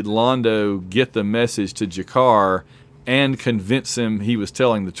exactly did Londo get the message to G'Kar and convince him he was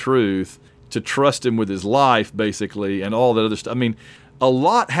telling the truth, to trust him with his life, basically, and all that other stuff. I mean, a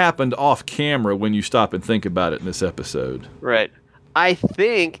lot happened off camera when you stop and think about it in this episode. Right. I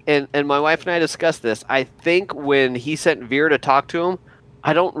think, and my wife and I discussed this, I think when he sent Veer to talk to him,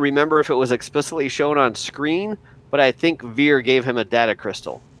 I don't remember if it was explicitly shown on screen, but I think Veer gave him a data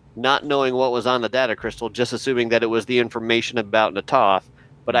crystal. Not knowing what was on the data crystal, just assuming that it was the information about Na'Toth.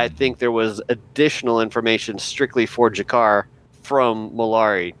 But I think there was additional information strictly for G'Kar from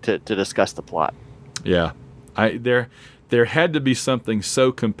Mollari to discuss the plot. Yeah. There had to be something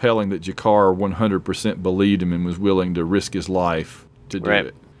so compelling that G'Kar 100% believed him and was willing to risk his life to do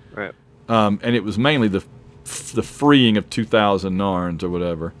it. Right. And it was mainly the freeing of 2,000 Narns or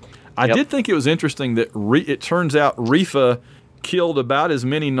whatever. I did think it was interesting that it turns out Rifa killed about as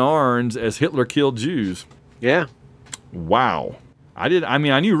many Narns as Hitler killed Jews. Yeah. Wow. I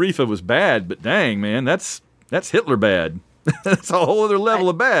knew Rifa was bad, but dang, man, that's Hitler bad. That's a whole other level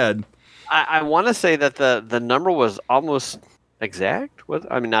of bad. I want to say that the number was almost exact.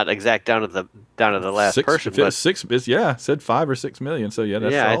 Not exact down to the last person. But said 5 or 6 million. So yeah,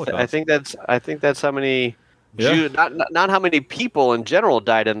 that's I think that's how many. Jews, not how many people in general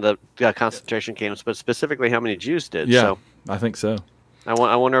died in the concentration camps, but specifically how many Jews did. Yeah, so, I think so.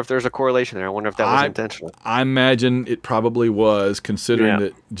 I wonder if there's a correlation there. I wonder if that was intentional. I imagine it probably was, considering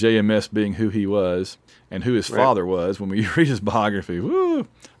that JMS being who he was and who his father was when we read his biography. Woo!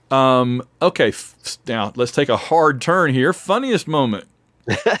 Okay, now let's take a hard turn here. Funniest moment.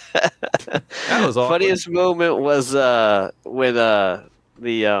 That was awkward. Funniest moment was when the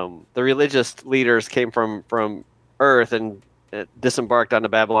religious leaders came from Earth and disembarked onto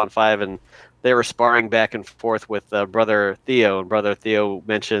Babylon 5, and they were sparring back and forth with Brother Theo, and Brother Theo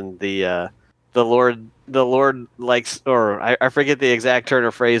mentioned the Lord likes, or I forget the exact turn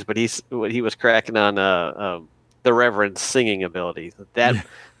of phrase, but he was cracking on the Reverend's singing ability.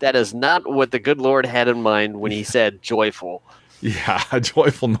 That is not what the good Lord had in mind when he said joyful. Yeah, a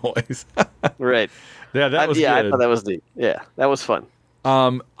joyful noise. Right. Yeah, that was good. I thought that was neat. Yeah, that was fun.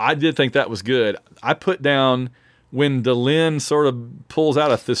 I did think that was good. I put down when Delenn sort of pulls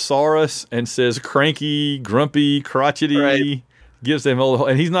out a thesaurus and says cranky, grumpy, crotchety, gives them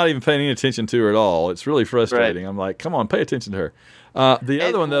and he's not even paying any attention to her at all. It's really frustrating. Right. I'm like, come on, pay attention to her.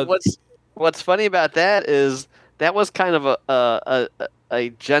 Other one, though. What's funny about that is that was kind of a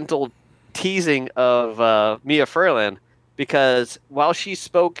gentle teasing of Mia Furlan, because while she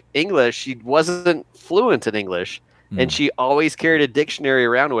spoke English, she wasn't fluent in English. And she always carried a dictionary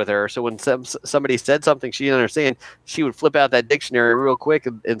around with her. So when somebody said something she didn't understand, she would flip out that dictionary real quick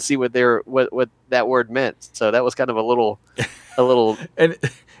and see what that word meant. So that was kind of a little and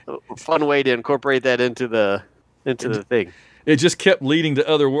fun way to incorporate that into the thing. It just kept leading to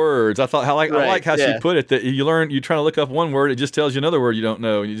other words. I thought I like how she put it, that you're trying to look up one word, it just tells you another word you don't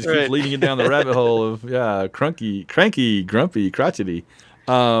know, and you just keep leading it down the rabbit hole of cranky, grumpy, crotchety.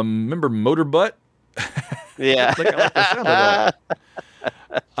 Remember Motorbutt? Yeah. I like the sound of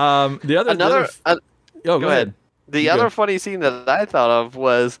that. Go ahead. The other funny scene that I thought of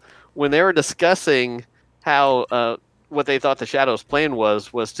was when they were discussing how what they thought the Shadows' plan was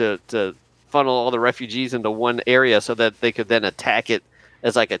to funnel all the refugees into one area so that they could then attack it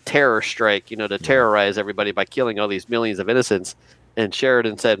as like a terror strike, to terrorize everybody by killing all these millions of innocents. And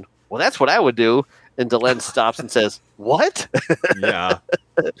Sheridan said, "Well, that's what I would do." And Delenn stops and says, "What?" Yeah.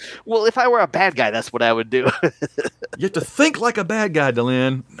 Well, if I were a bad guy, that's what I would do. You have to think like a bad guy,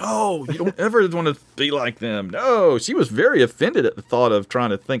 Delenn. No, you don't ever want to be like them. No, she was very offended at the thought of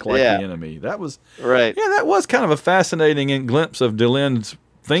trying to think like the enemy. That was right. Yeah, that was kind of a fascinating glimpse of Delenn's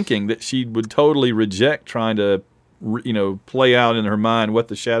thinking, that she would totally reject trying to, play out in her mind what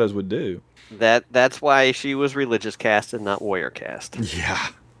the Shadows would do. That's why she was religious caste and not warrior caste. Yeah,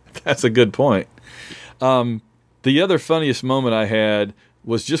 that's a good point. The other funniest moment I had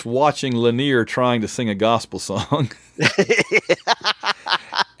was just watching Lanier trying to sing a gospel song.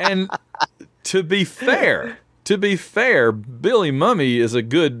 And to be fair, Billy Mumy is a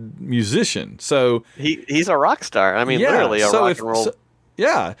good musician. So he's a rock star. I mean, literally a rock and roll.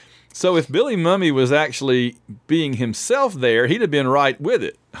 So if Billy Mumy was actually being himself there, he'd have been right with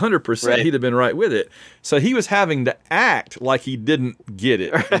it. 100%. Right. He'd have been right with it. So he was having to act like he didn't get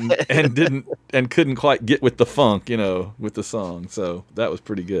it and couldn't quite get with the funk, with the song. So that was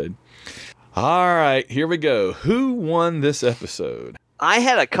pretty good. All right, here we go. Who won this episode? I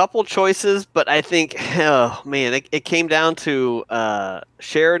had a couple choices, but I think, oh man, it came down to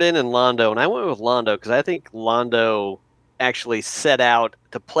Sheridan and Londo, and I went with Londo because I think Londo actually set out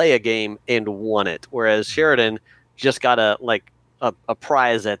to play a game and won it, whereas Sheridan just got a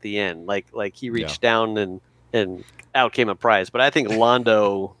prize at the end, like he reached down and out came a prize. But I think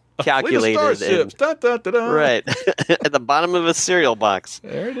Londo calculated right at the bottom of a cereal box.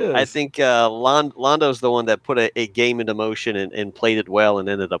 There it is. I think Londo's the one that put a game into motion and played it well and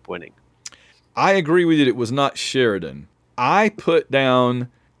ended up winning. I agree with you. It was not Sheridan. I put down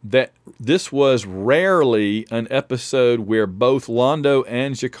that this was rarely an episode where both Londo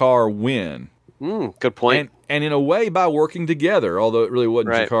and G'Kar win. Good point. And in a way, by working together, although it really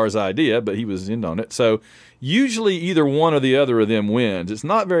wasn't G'Kar's idea, but he was in on it. So usually either one or the other of them wins. It's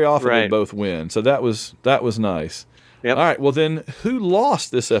not very often they both win. So that was nice. Yep. All right, well then, who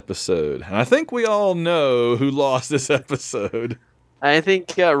lost this episode? And I think we all know who lost this episode. I think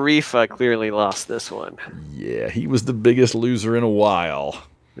Rifa clearly lost this one. Yeah, he was the biggest loser in a while.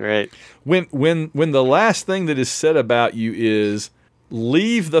 Right. When the last thing that is said about you is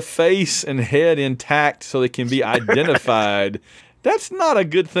leave the face and head intact so they can be identified, that's not a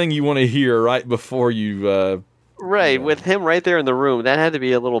good thing you want to hear right before you... with him right there in the room, that had to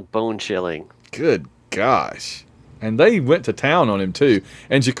be a little bone-chilling. Good gosh. And they went to town on him, too.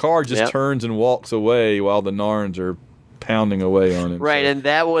 And G'Kar just turns and walks away while the Narns are pounding away on him. Right, and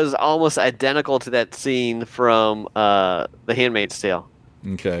that was almost identical to that scene from The Handmaid's Tale.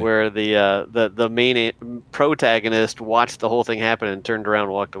 Okay. Where the main protagonist watched the whole thing happen and turned around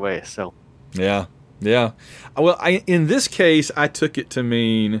and walked away. So. Yeah. Well, in this case, I took it to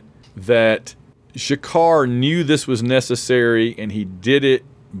mean that G'Kar knew this was necessary and he did it,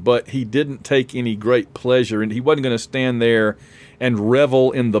 but he didn't take any great pleasure, and he wasn't going to stand there and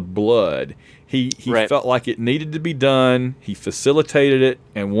revel in the blood. He felt like it needed to be done. He facilitated it,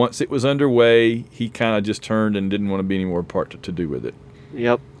 and once it was underway, he kind of just turned and didn't want to be any more part to do with it.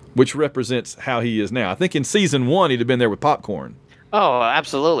 Yep. Which represents how he is now. I think in season 1, he'd have been there with popcorn. Oh,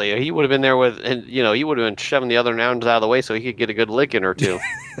 absolutely. He would have been there with, and he would have been shoving the other Narns out of the way so he could get a good licking or two.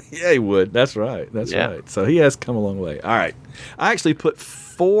 Yeah, he would. That's right. That's right. So he has come a long way. All right. I actually put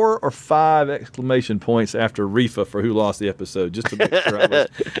 4 or 5 exclamation points after Rifa for who lost the episode, just to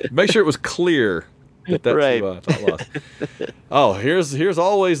make sure it was clear that's who I thought lost. Oh, here's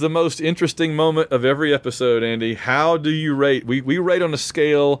always the most interesting moment of every episode, Andy. How do you rate? We rate on a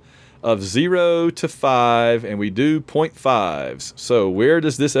scale of 0 to 5, and we do 0.5s. So where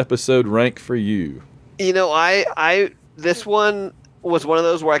does this episode rank for you? This one was one of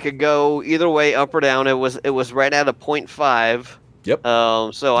those where I could go either way, up or down. It was right at a 0.5. Yep.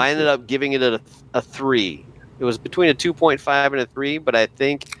 So I ended up giving it a 3. It was between a 2.5 and a 3, but I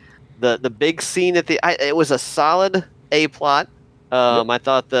think the big scene it was a solid A plot. I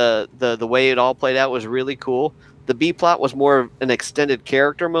thought the way it all played out was really cool. The B plot was more of an extended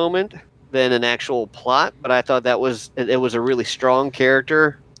character moment than an actual plot, but I thought it was a really strong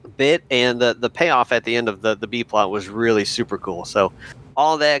character bit, and the payoff at the end of the B plot was really super cool. So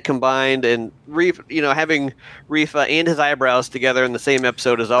all that combined, and having Rifa and his eyebrows together in the same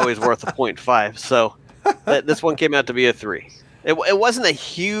episode is always worth a 0.5. So this one came out to be a 3. It wasn't a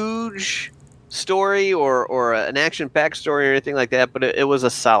huge story or an action-packed story or anything like that, but it was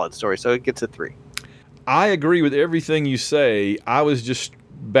a solid story, so it gets a 3. I agree with everything you say. I was just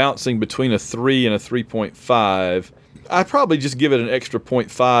bouncing between a 3 and a 3.5. I'd probably just give it an extra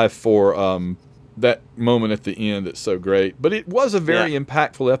 0.5 for that moment at the end that's so great. But it was a very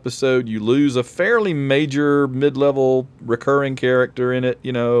impactful episode. You lose a fairly major mid-level recurring character in it,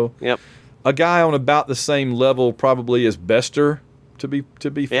 Yep. A guy on about the same level probably as Bester, to be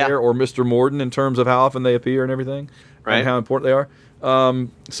fair, or Mr. Morden in terms of how often they appear and everything, and how important they are.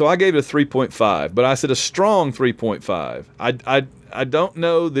 So I gave it a 3.5, but I said a strong 3.5. I don't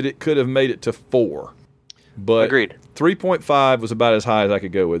know that it could have made it to 4, but agreed. 3.5 was about as high as I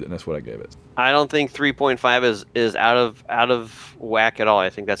could go with it, and that's what I gave it. I don't think 3.5 is out of whack at all.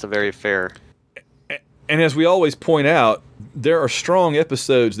 I think that's a very fair. And as we always point out, there are strong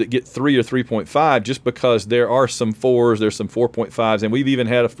episodes that get 3 or 3.5 just because there are some 4s, there's some 4.5s, and we've even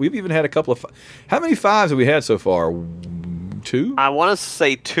had a couple of. How many 5s have we had so far? 2? I want to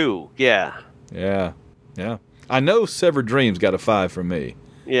say 2. Yeah. Yeah. I know Severed Dreams got a 5 from me.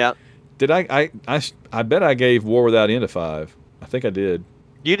 Yeah. Did I bet I gave War Without End a 5. I think I did.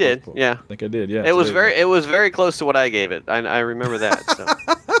 You did. Yeah. I think I did. Yeah. It was very close to what I gave it. I remember that. So.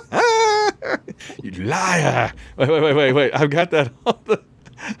 You liar! Wait! I've got that on the.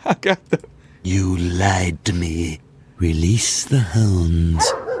 You lied to me. Release the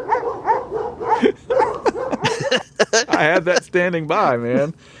hounds. I had that standing by,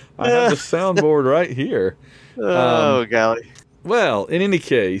 man. I have the soundboard right here. Oh, golly. Well, in any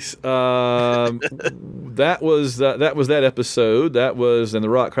case, that was that episode. That was in the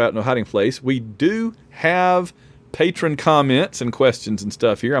Rock Crowd No Hiding Place. We do have patron comments and questions and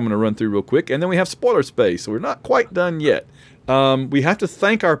stuff here. I'm going to run through real quick, and then we have spoiler space. So we're not quite done yet. We have to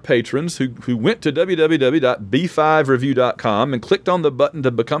thank our patrons who went to www.b5review.com and clicked on the button to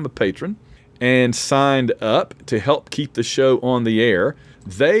become a patron and signed up to help keep the show on the air.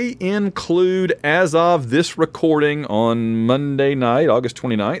 They include, as of this recording on Monday night, August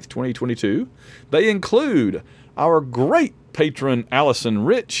 29th, 2022, they include our great patron Allison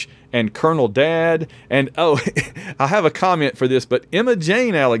Rich and Colonel Dad, and I have a comment for this, but Emma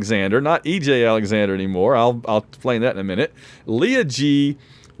Jane Alexander, not EJ Alexander anymore, I'll explain that in a minute, Leah G.,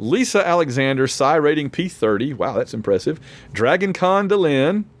 Lisa Alexander, Psy rating P30, wow, that's impressive, Dragon Con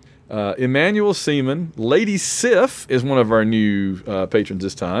DeLynn, Emmanuel Seaman, Lady Sif is one of our new patrons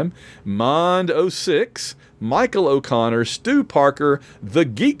this time, Mond06, Michael O'Connor, Stu Parker, The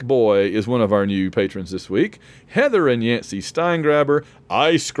Geek Boy is one of our new patrons this week, Heather and Yancey Steingraber,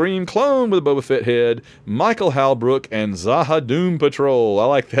 Ice Cream Clone with a Boba Fett head, Michael Halbrook, and Zaha Doom Patrol. I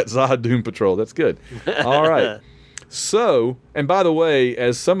like that, Zaha Doom Patrol. That's good. All right. So, and by the way,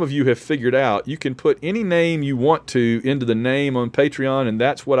 as some of you have figured out, you can put any name you want to into the name on Patreon, and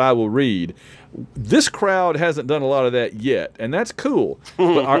that's what I will read. This crowd hasn't done a lot of that yet, and that's cool.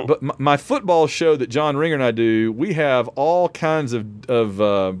 But my football show that John Ringer and I do, we have all kinds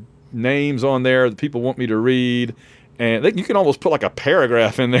of names on there that people want me to read. And you can almost put like a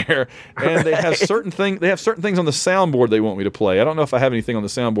paragraph in there, and they have certain things. They have certain things on the soundboard they want me to play. I don't know if I have anything on the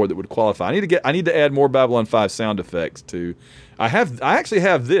soundboard that would qualify. I need to add more Babylon 5 sound effects to. I actually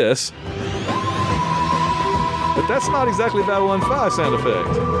have this, but that's not exactly Babylon 5 sound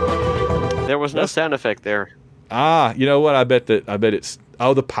effect. There was no sound effect there. You know what? I bet it's.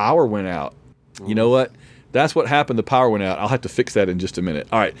 Oh, the power went out. You know what? That's what happened. The power went out. I'll have to fix that in just a minute.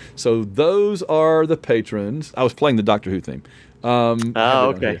 All right. So those are the patrons. I was playing the Doctor Who theme.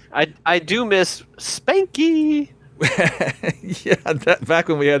 Okay. I do miss Spanky. Yeah, back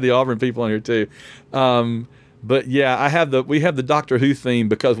when we had the Auburn people on here too. But yeah, we have the Doctor Who theme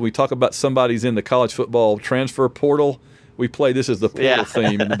because when we talk about somebody's in the college football transfer portal, we play this as the portal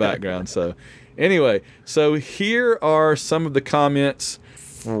theme in the background. So anyway, so here are some of the comments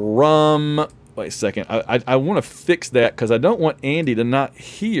from. Wait a second. I want to fix that because I don't want Andy to not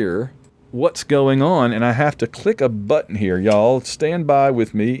hear what's going on, and I have to click a button here, y'all. Stand by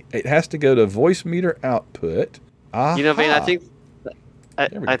with me. It has to go to voice meter output. Aha. You know, Van,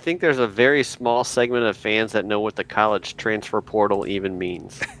 I think there's a very small segment of fans that know what the college transfer portal even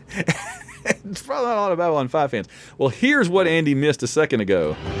means. It's probably not a lot of Babylon 5 fans. Well, here's what Andy missed a second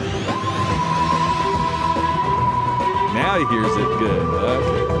ago. Now he hears it good.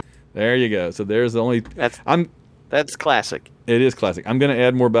 Okay. There you go. So there's the only. That's classic. It is classic. I'm going to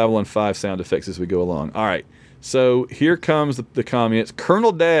add more Babylon 5 sound effects as we go along. All right. So here comes the comments.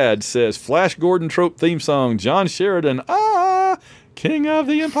 Colonel Dad says, Flash Gordon trope theme song, John Sheridan, King of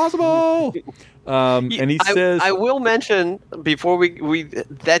the Impossible. And he says. I will mention, before we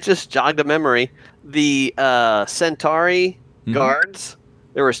that just jogged a memory, the Centauri guards.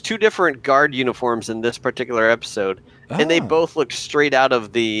 There was 2 different guard uniforms in this particular episode. And they both looked straight out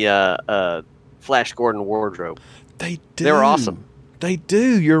of the Flash Gordon wardrobe. They do. They were awesome. They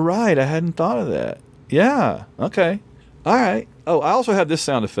do. You're right. I hadn't thought of that. Yeah. Okay. All right. Oh, I also have this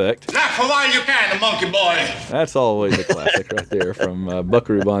sound effect. Not for while you can, monkey boy. That's always a classic right there from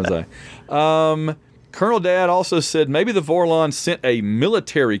Buckaroo Banzai. Colonel Dad also said maybe the Vorlons sent a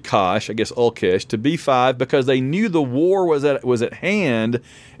military Kosh, I guess Ulkesh, to B5 because they knew the war was at hand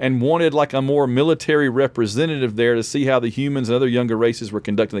and wanted like a more military representative there to see how the humans and other younger races were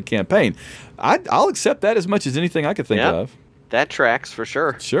conducting the campaign. I'll accept that as much as anything I could think of. That tracks for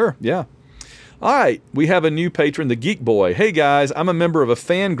sure. Sure, yeah. All right, we have a new patron, the Geek Boy. Hey guys, I'm a member of a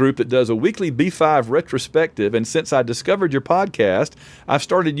fan group that does a weekly B5 retrospective, and since I discovered your podcast, I've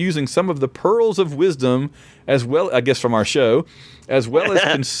started using some of the pearls of wisdom, as well, I guess, from our show, as well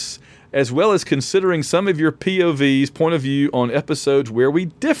as considering some of your POV's point of view on episodes where we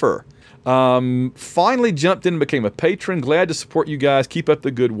differ. Finally jumped in and became a patron. Glad to support you guys. Keep up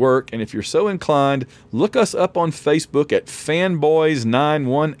the good work. And if you're so inclined, look us up on Facebook at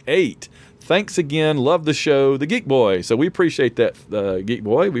Fanboys918. Thanks again. Love the show, the Geek Boy. So we appreciate that, Geek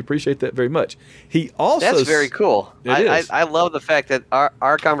Boy. We appreciate that very much. He also That's very cool. I love the fact that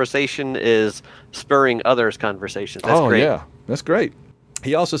our conversation is spurring others' conversations. That's great. Yeah, that's great.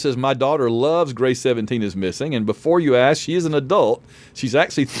 He also says, my daughter loves Grey 17 is Missing. And before you ask, she is an adult. She's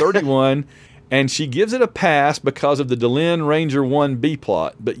actually 31 And she gives it a pass because of the Delenn Ranger 1B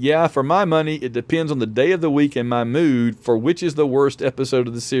plot. But yeah, for my money, it depends on the day of the week and my mood for which is the worst episode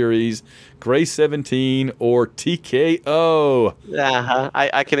of the series, Grey 17 or TKO.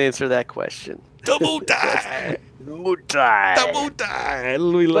 I can answer that question. Double die. Double die. Double die.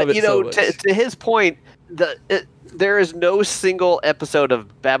 We love it so much. To his point, there is no single episode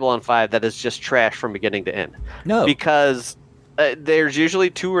of Babylon 5 that is just trash from beginning to end. No. Because there's usually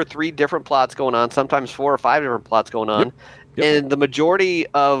 2 or 3 different plots going on, sometimes 4 or 5 different plots going on, yep. And the majority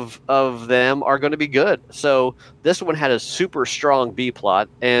of them are going to be good. So this one had a super strong B plot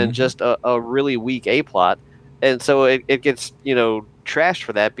and just a really weak A plot, and so it gets trashed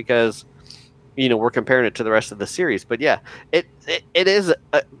for that because we're comparing it to the rest of the series. But yeah, it is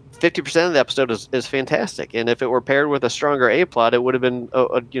 50% of the episode is fantastic, and if it were paired with a stronger A plot, it would have been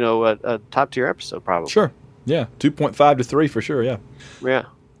a top tier episode probably. Sure. Yeah, 2.5 to 3 for sure, yeah. Yeah.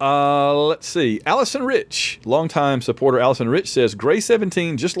 Let's see. Allison Rich, longtime supporter Allison Rich says, Grey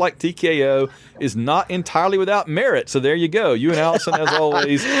 17, just like TKO, is not entirely without merit. So there you go. You and Allison, as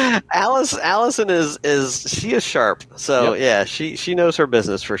always. Allison she is sharp. So, yeah, she knows her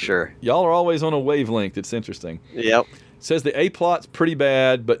business for sure. Y'all are always on a wavelength. It's interesting. Yep. Says the A plot's pretty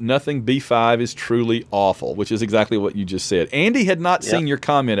bad, but nothing B5 is truly awful, which is exactly what you just said. Andy had not seen your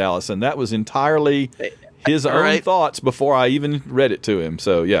comment, Allison. That was entirely his own thoughts before I even read it to him.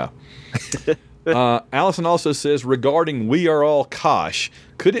 So, yeah. Allison also says, regarding We Are All Kosh,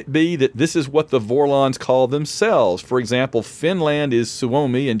 could it be that this is what the Vorlons call themselves? For example, Finland is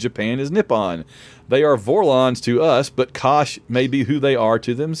Suomi and Japan is Nippon. They are Vorlons to us, but Kosh may be who they are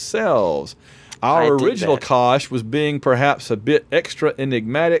to themselves. Our original Kosh was being perhaps a bit extra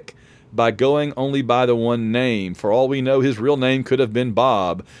enigmatic by going only by the one name. For all we know, his real name could have been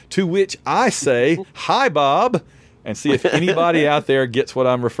Bob. To which I say, hi, Bob, and see if anybody out there gets what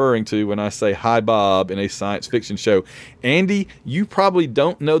I'm referring to when I say hi, Bob, in a science fiction show. Andy, you probably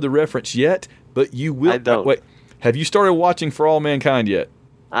don't know the reference yet, but you will. I don't. Wait, have you started watching For All Mankind yet?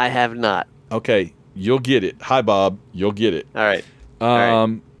 I have not. Okay, you'll get it. Hi, Bob, you'll get it. All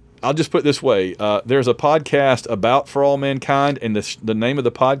right. I'll just put it this way. There's a podcast about For All Mankind, and the name of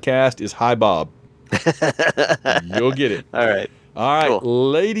the podcast is Hi, Bob. You'll get it. All right.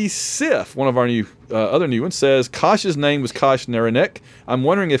 Cool. Lady Sif, one of our other new ones, says, Kosh's name was Kosh Naranek. I'm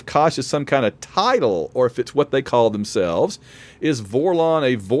wondering if Kosh is some kind of title, or if it's what they call themselves. Is Vorlon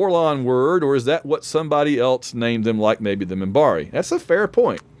a Vorlon word, or is that what somebody else named them, like maybe the Minbari? That's a fair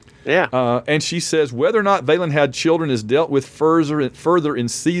point. Yeah. And she says, whether or not Valen had children is dealt with further in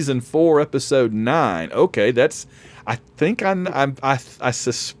season 4, episode 9. Okay, I think I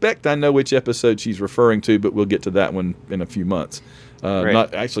suspect I know which episode she's referring to, but we'll get to that one in a few months. Right.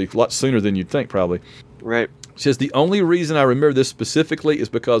 Not actually a lot sooner than you'd think, probably. Right. She says, the only reason I remember this specifically is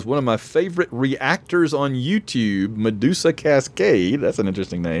because one of my favorite reactors on YouTube, Medusa Cascade, that's an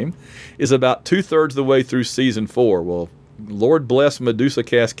interesting name, is about 2/3 of the way through season 4. Well, Lord bless Medusa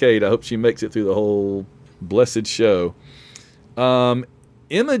Cascade. I hope she makes it through the whole blessed show.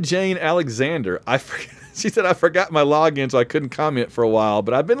 Emma Jane Alexander. She said, I forgot my login, so I couldn't comment for a while,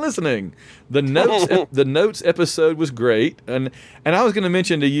 but I've been listening. The notes episode was great. And I was going to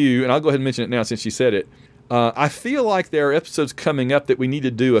mention to you, and I'll go ahead and mention it now since she said it. I feel like there are episodes coming up that we need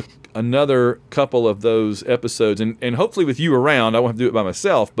to do another couple of those episodes. And hopefully with you around, I won't have to do it by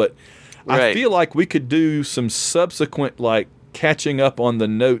myself, but I feel like we could do some subsequent, like, catching up on the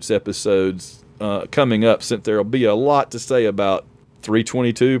notes episodes coming up, since there'll be a lot to say about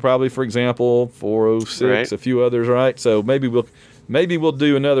 322, probably, for example, 406, a few others, right? So maybe we'll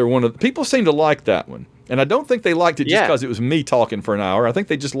do another one. People seem to like that one, and I don't think they liked it just because it was me talking for an hour. I think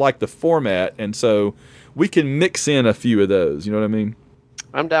they just liked the format, and so we can mix in a few of those. You know what I mean?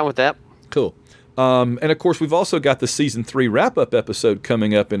 I'm down with that. Cool. And of course, we've also got the season 3 wrap-up episode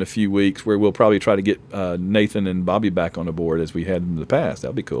coming up in a few weeks, where we'll probably try to get Nathan and Bobby back on the board as we had in the past.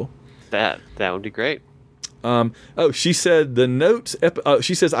 That'll be cool. That would be great. She said the notes.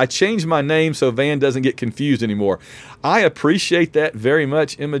 She says, I changed my name so Van doesn't get confused anymore. I appreciate that very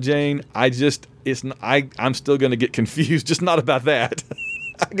much, Emma Jane. I'm still going to get confused, just not about that.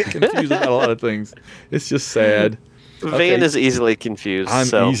 I get confused about a lot of things. It's just sad. Van is easily confused.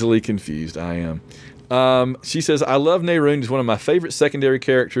 I'm easily confused. I am. She says, I love Nehrunes. He's one of my favorite secondary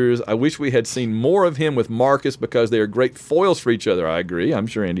characters. I wish we had seen more of him with Marcus because they are great foils for each other. I agree. I'm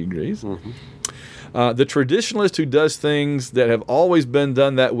sure Andy agrees. Mm-hmm. The traditionalist who does things that have always been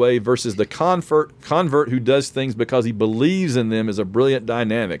done that way versus the convert who does things because he believes in them is a brilliant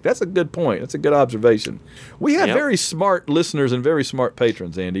dynamic. That's a good point. That's a good observation. We have very smart listeners and very smart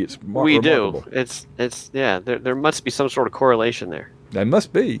patrons, Andy. It's remarkable. It's there must be some sort of correlation there. That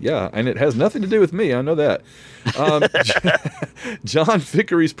must be, yeah. And it has nothing to do with me. I know that. John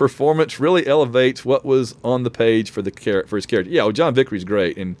Vickery's performance really elevates what was on the page for his character. Yeah, well, John Vickery's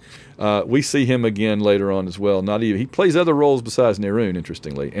great. And we see him again later on as well. He plays other roles besides Neroon,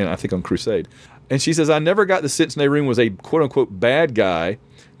 interestingly, and I think on Crusade. And she says, I never got the sense Neroon was a quote-unquote bad guy,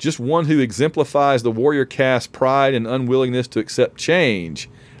 just one who exemplifies the warrior caste's pride and unwillingness to accept change.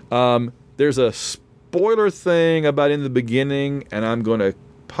 There's a spoiler thing about in the beginning, and I'm going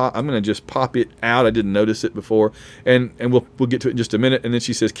to just pop it out. I didn't notice it before, and we'll get to it in just a minute. And then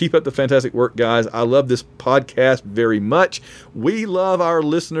she says, keep up the fantastic work, guys. I love this podcast very much. We love our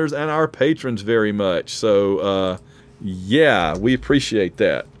listeners and our patrons very much. So, yeah, we appreciate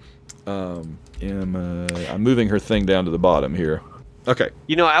that. I'm moving her thing down to the bottom here. Okay.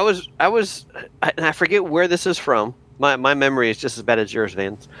 I forget where this is from. My memory is just as bad as yours,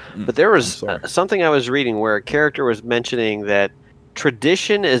 Vance. But there was something I was reading where a character was mentioning that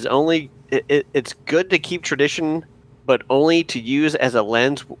tradition is only it's good to keep tradition, but only to use as a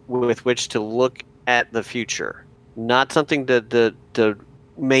lens with which to look at the future, not something to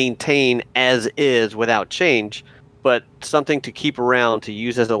maintain as is without change, but something to keep around to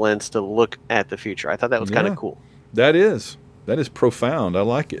use as a lens to look at the future. I thought that was kind of cool. That is profound. I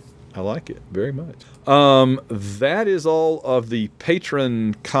like it very much. That is all of the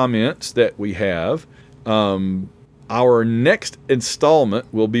patron comments that we have. Our next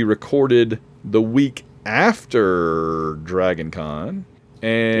installment will be recorded the week after DragonCon,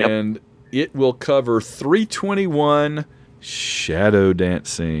 and it will cover 321 Shadow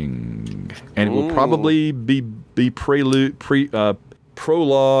Dancing, and it will probably be prologed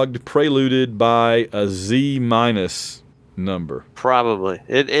by a Z- number. Probably.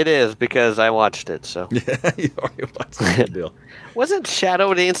 It is, because I watched it, so. Yeah, you already watched that deal. Wasn't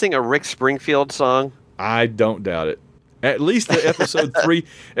Shadow Dancing a Rick Springfield song? I don't doubt it. At least the episode 3,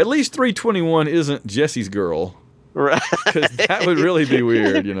 at least 321 isn't Jesse's Girl. Right. Because that would really be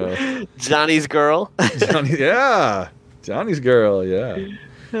weird, Johnny's Girl? Johnny's Girl, yeah.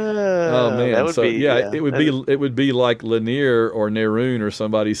 Oh man! That would be, it would be like Lanier or Neroon or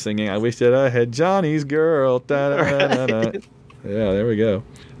somebody singing, "I wish that I had Johnny's Girl." Da-da-da-da-da. Yeah, there we go.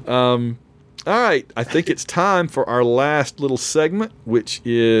 All right, I think it's time for our last little segment, which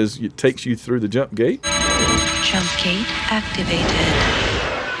is it takes you through the jump gate. Jump gate activated.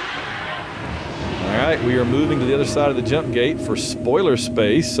 All right, we are moving to the other side of the jump gate for spoiler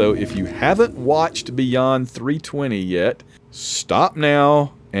space. So if you haven't watched Beyond 320 yet, stop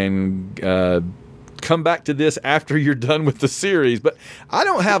now and come back to this after you're done with the series. But I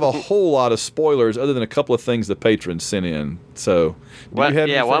don't have a whole lot of spoilers other than a couple of things the patrons sent in. So, why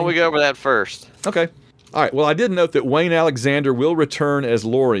don't we go over that first? Okay. All right. Well, I did note that Wayne Alexander will return as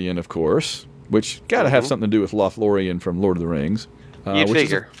Lorien, of course, which got to have something to do with Lothlorien from Lord of the Rings. You'd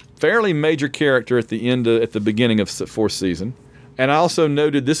figure. Is a fairly major character at the beginning of the 4th season. And I also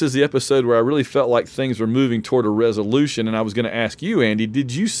noted this is the episode where I really felt like things were moving toward a resolution, and I was going to ask you, Andy,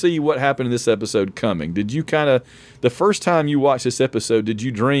 did you see what happened in this episode coming? Did you the first time you watched this episode, did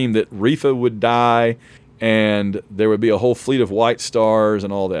you dream that Rifa would die and there would be a whole fleet of White Stars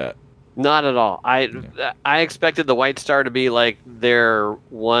and all that? Not at all. I expected the White Star to be like their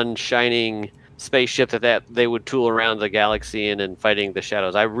one shining spaceship that they would tool around the galaxy and fighting the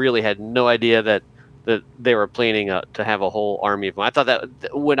shadows. I really had no idea that they were planning to have a whole army of them. I thought that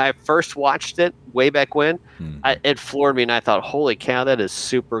when I first watched it way back when, it floored me, and I thought, holy cow, that is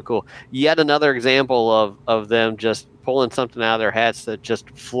super cool. Yet another example of them just pulling something out of their hats that just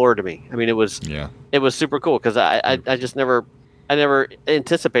floored me. I mean, it was super cool, because I just never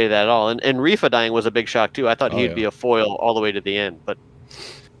anticipated that at all. And Rifa dying was a big shock too. I thought he'd be a foil all the way to the end, but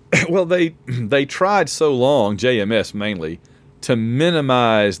well, they tried so long, JMS mainly, to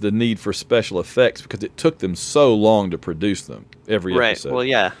minimize the need for special effects because it took them so long to produce them every episode. Right. Well,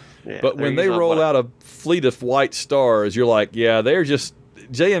 yeah. But when they roll out a fleet of White Stars, you're like, yeah, they're just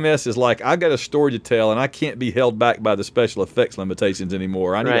JMS is like, I got a story to tell, and I can't be held back by the special effects limitations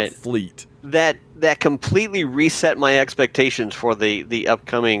anymore. I need a fleet. That completely reset my expectations for the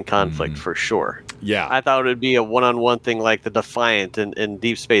upcoming conflict for sure. Yeah. I thought it would be a one-on-one thing like the Defiant in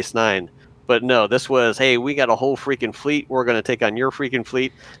Deep Space Nine. But no, this was, hey, we got a whole freaking fleet. We're going to take on your freaking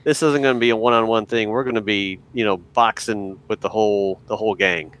fleet. This isn't going to be a one-on-one thing. We're going to be, boxing with the whole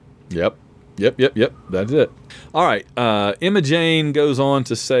gang. Yep. That's it. All right. Emma Jane goes on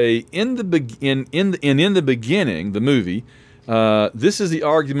to say, in the beginning, the movie, This is the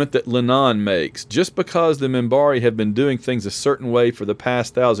argument that Lennon makes. Just because the Minbari have been doing things a certain way for the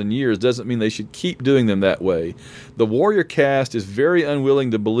past 1,000 years doesn't mean they should keep doing them that way. The warrior caste is very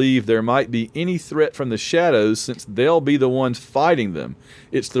unwilling to believe there might be any threat from the shadows since they'll be the ones fighting them.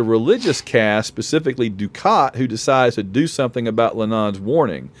 It's the religious caste, specifically Dukat, who decides to do something about Lennon's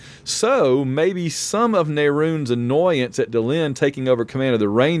warning. So maybe some of Neroon's annoyance at Delenn taking over command of the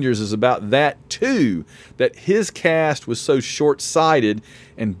Rangers is about that too, that his caste was so short-sighted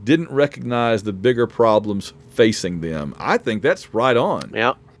and didn't recognize the bigger problems facing them. I think that's right on.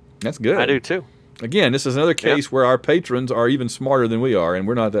 Yeah. That's good. I do too. Again, this is another case where our patrons are even smarter than we are, and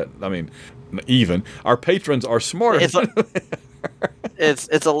we're not that, I mean, even. Our patrons are smarter than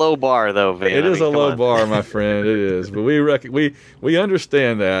It's a low bar, though, Van. It is a low bar, my friend. It is. But we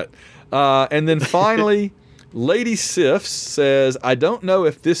understand that. And then finally, Lady Sif says, I don't know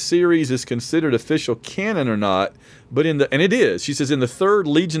if this series is considered official canon or not, but and it is. She says in the third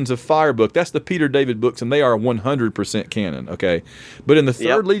Legions of Fire book, that's the Peter David books, and they are 100% canon, okay? But in the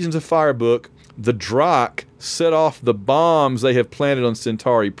third Legions of Fire book, the Drakh set off the bombs they have planted on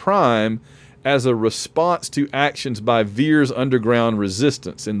Centauri Prime as a response to actions by Veer's underground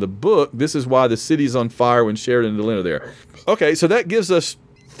resistance. In the book, this is why the city's on fire when Sheridan and Delenn are there. Okay, so that gives us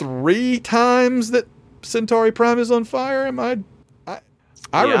 3 times that Centauri Prime is on fire.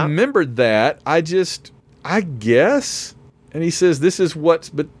 I remembered that. I guess. And he says this is but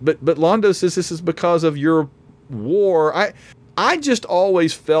Londo says this is because of your war. I just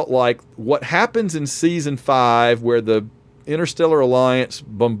always felt like what happens in season 5 where the Interstellar Alliance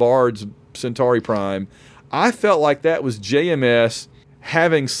bombards Centauri Prime, I felt like that was JMS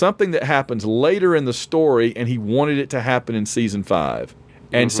having something that happens later in the story, and he wanted it to happen in season 5.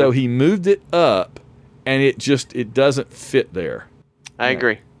 And so he moved it up, and it doesn't fit there. I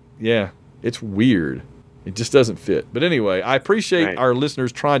agree. Yeah, it's weird. It just doesn't fit. But anyway, I appreciate our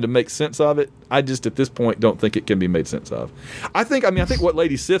listeners trying to make sense of it. I just, at this point, don't think it can be made sense of. I think what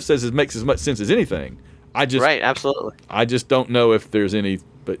Lady Sif says makes as much sense as anything. Right, absolutely. I just don't know if there's any,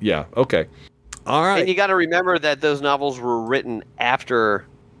 but yeah, okay. All right. And you got to remember that those novels were written after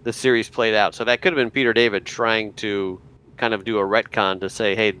the series played out. So that could have been Peter David trying to kind of do a retcon to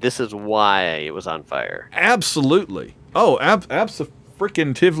say, hey, this is why it was on fire. Absolutely. Oh, absolutely. There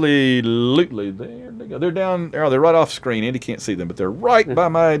they go. They're down. They're right off screen. Andy can't see them, but they're right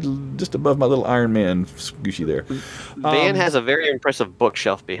by just above my little Iron Man squishy there. Van has a very impressive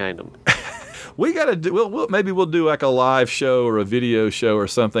bookshelf behind him. We got to do, maybe we'll do like a live show or a video show or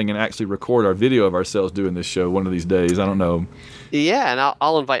something and actually record our video of ourselves doing this show one of these days. I don't know. Yeah, and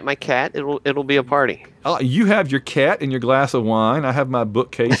I'll invite my cat. It'll be a party. You have your cat and your glass of wine. I have my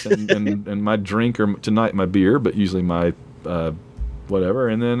bookcase and my drink, or tonight my beer, but usually my whatever.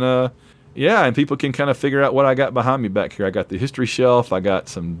 And then, and people can kind of figure out what I got behind me back here. I got the history shelf. I got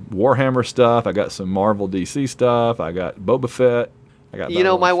some Warhammer stuff. I got some Marvel DC stuff. I got Boba Fett.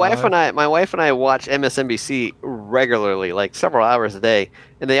 My wife and I watch MSNBC regularly, like several hours a day,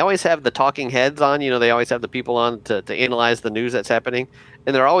 and they always have the talking heads on. They always have the people on to analyze the news that's happening,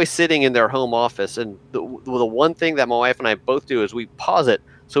 and they're always sitting in their home office. And the one thing that my wife and I both do is we pause it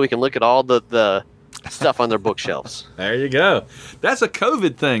so we can look at all the stuff on their bookshelves. There you go. That's a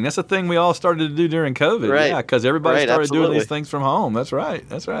COVID thing. That's a thing we all started to do during COVID. Right. Yeah, because everybody started absolutely. doing these things from home. That's right.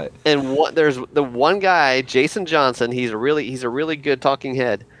 And there's the one guy, Jason Johnson. He's a really good talking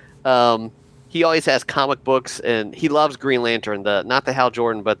head. He always has comic books, and he loves Green Lantern. Not the Hal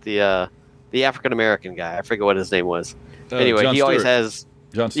Jordan, but the African American guy. I forget what his name was. Anyway, John he Stewart. always has.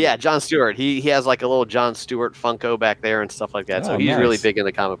 John Stewart. Yeah, John Stewart. He has like a little John Stewart Funko back there and stuff like that. So he's really big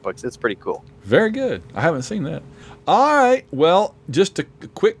into comic books. It's pretty cool. Very good. I haven't seen that. All right. Well, just a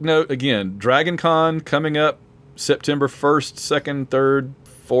quick note again. Dragon Con coming up September 1st, 2nd, 3rd,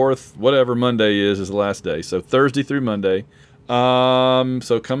 4th, whatever Monday is the last day. So Thursday through Monday.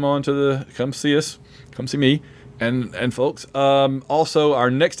 So come see us. Come see me. And folks, also our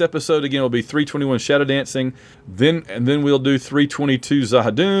next episode again will be 321 Shadow Dancing, then we'll do 322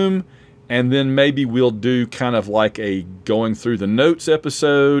 Zahadum, and then maybe we'll do kind of like a going through the notes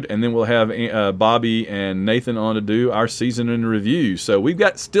episode, and then we'll have Bobby and Nathan on to do our season in review. So we've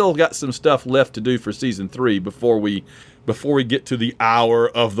still got some stuff left to do for season 3 before we get to the Hour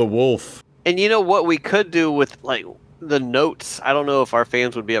of the Wolf. And you know what we could do with like the notes? I don't know if our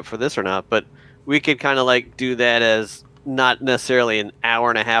fans would be up for this or not, but we could kind of like do that as not necessarily an hour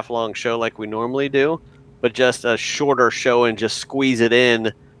and a half long show like we normally do, but just a shorter show and just squeeze it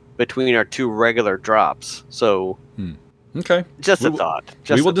in between our 2 regular drops. So Okay. Just a thought.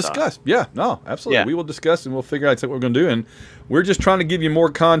 We will discuss. Yeah, no, absolutely. Yeah. We will discuss and we'll figure out what we're going to do. And we're just trying to give you more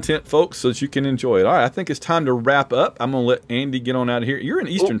content, folks, so that you can enjoy it. All right, I think it's time to wrap up. I'm going to let Andy get on out of here. You're in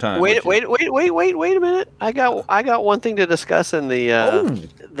Eastern time. Wait a minute. I got one thing to discuss in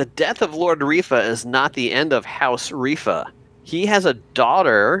the death of Lord Reefa is not the end of House Reefa. He has a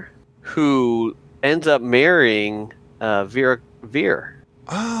daughter who ends up marrying Veer.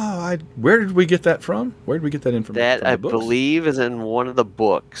 Oh, where did we get that from? Where did we get that information? That I believe is in one of the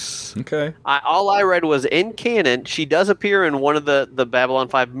books. Okay. All I read was in canon. She does appear in one of the Babylon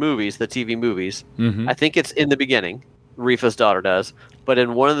 5 movies, the TV movies. Mm-hmm. I think it's in the beginning. Reefa's daughter does. But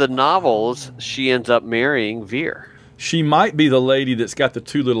in one of the novels, she ends up marrying Veer. She might be the lady that's got the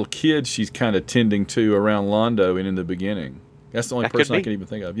 2 little kids she's kind of tending to around Londo and in the beginning. That's the only person I can even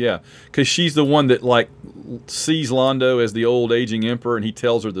think of. Yeah, because she's the one that sees Londo as the old aging emperor, and he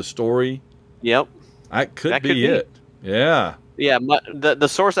tells her the story. Yep, that could be it. Yeah, yeah. The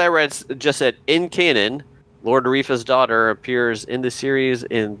source I read just said in canon, Lord Reefa's daughter appears in the series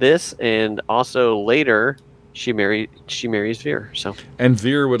in this, and also later she marries Veer. So and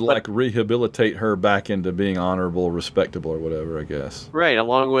Veer would rehabilitate her back into being honorable, respectable, or whatever. I guess. Right,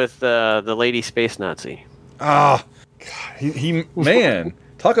 along with the lady space Nazi. Ah. He man,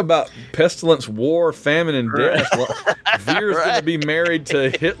 talk about pestilence, war, famine, and death. Veer's going to be married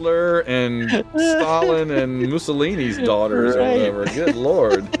to Hitler and Stalin and Mussolini's daughters or whatever. Good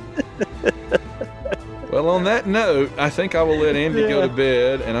Lord. Well, on that note, I think I will let Andy go to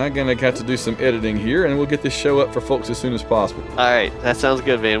bed, and I'm going to have to do some editing here, and we'll get this show up for folks as soon as possible. All right, that sounds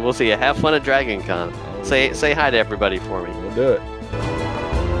good, man. We'll see you. Have fun at Dragon Con. Say hi to everybody for me. We'll do it.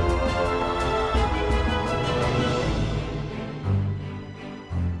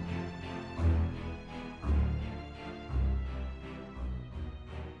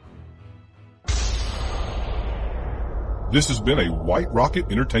 This has been a White Rocket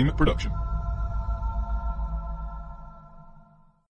Entertainment production.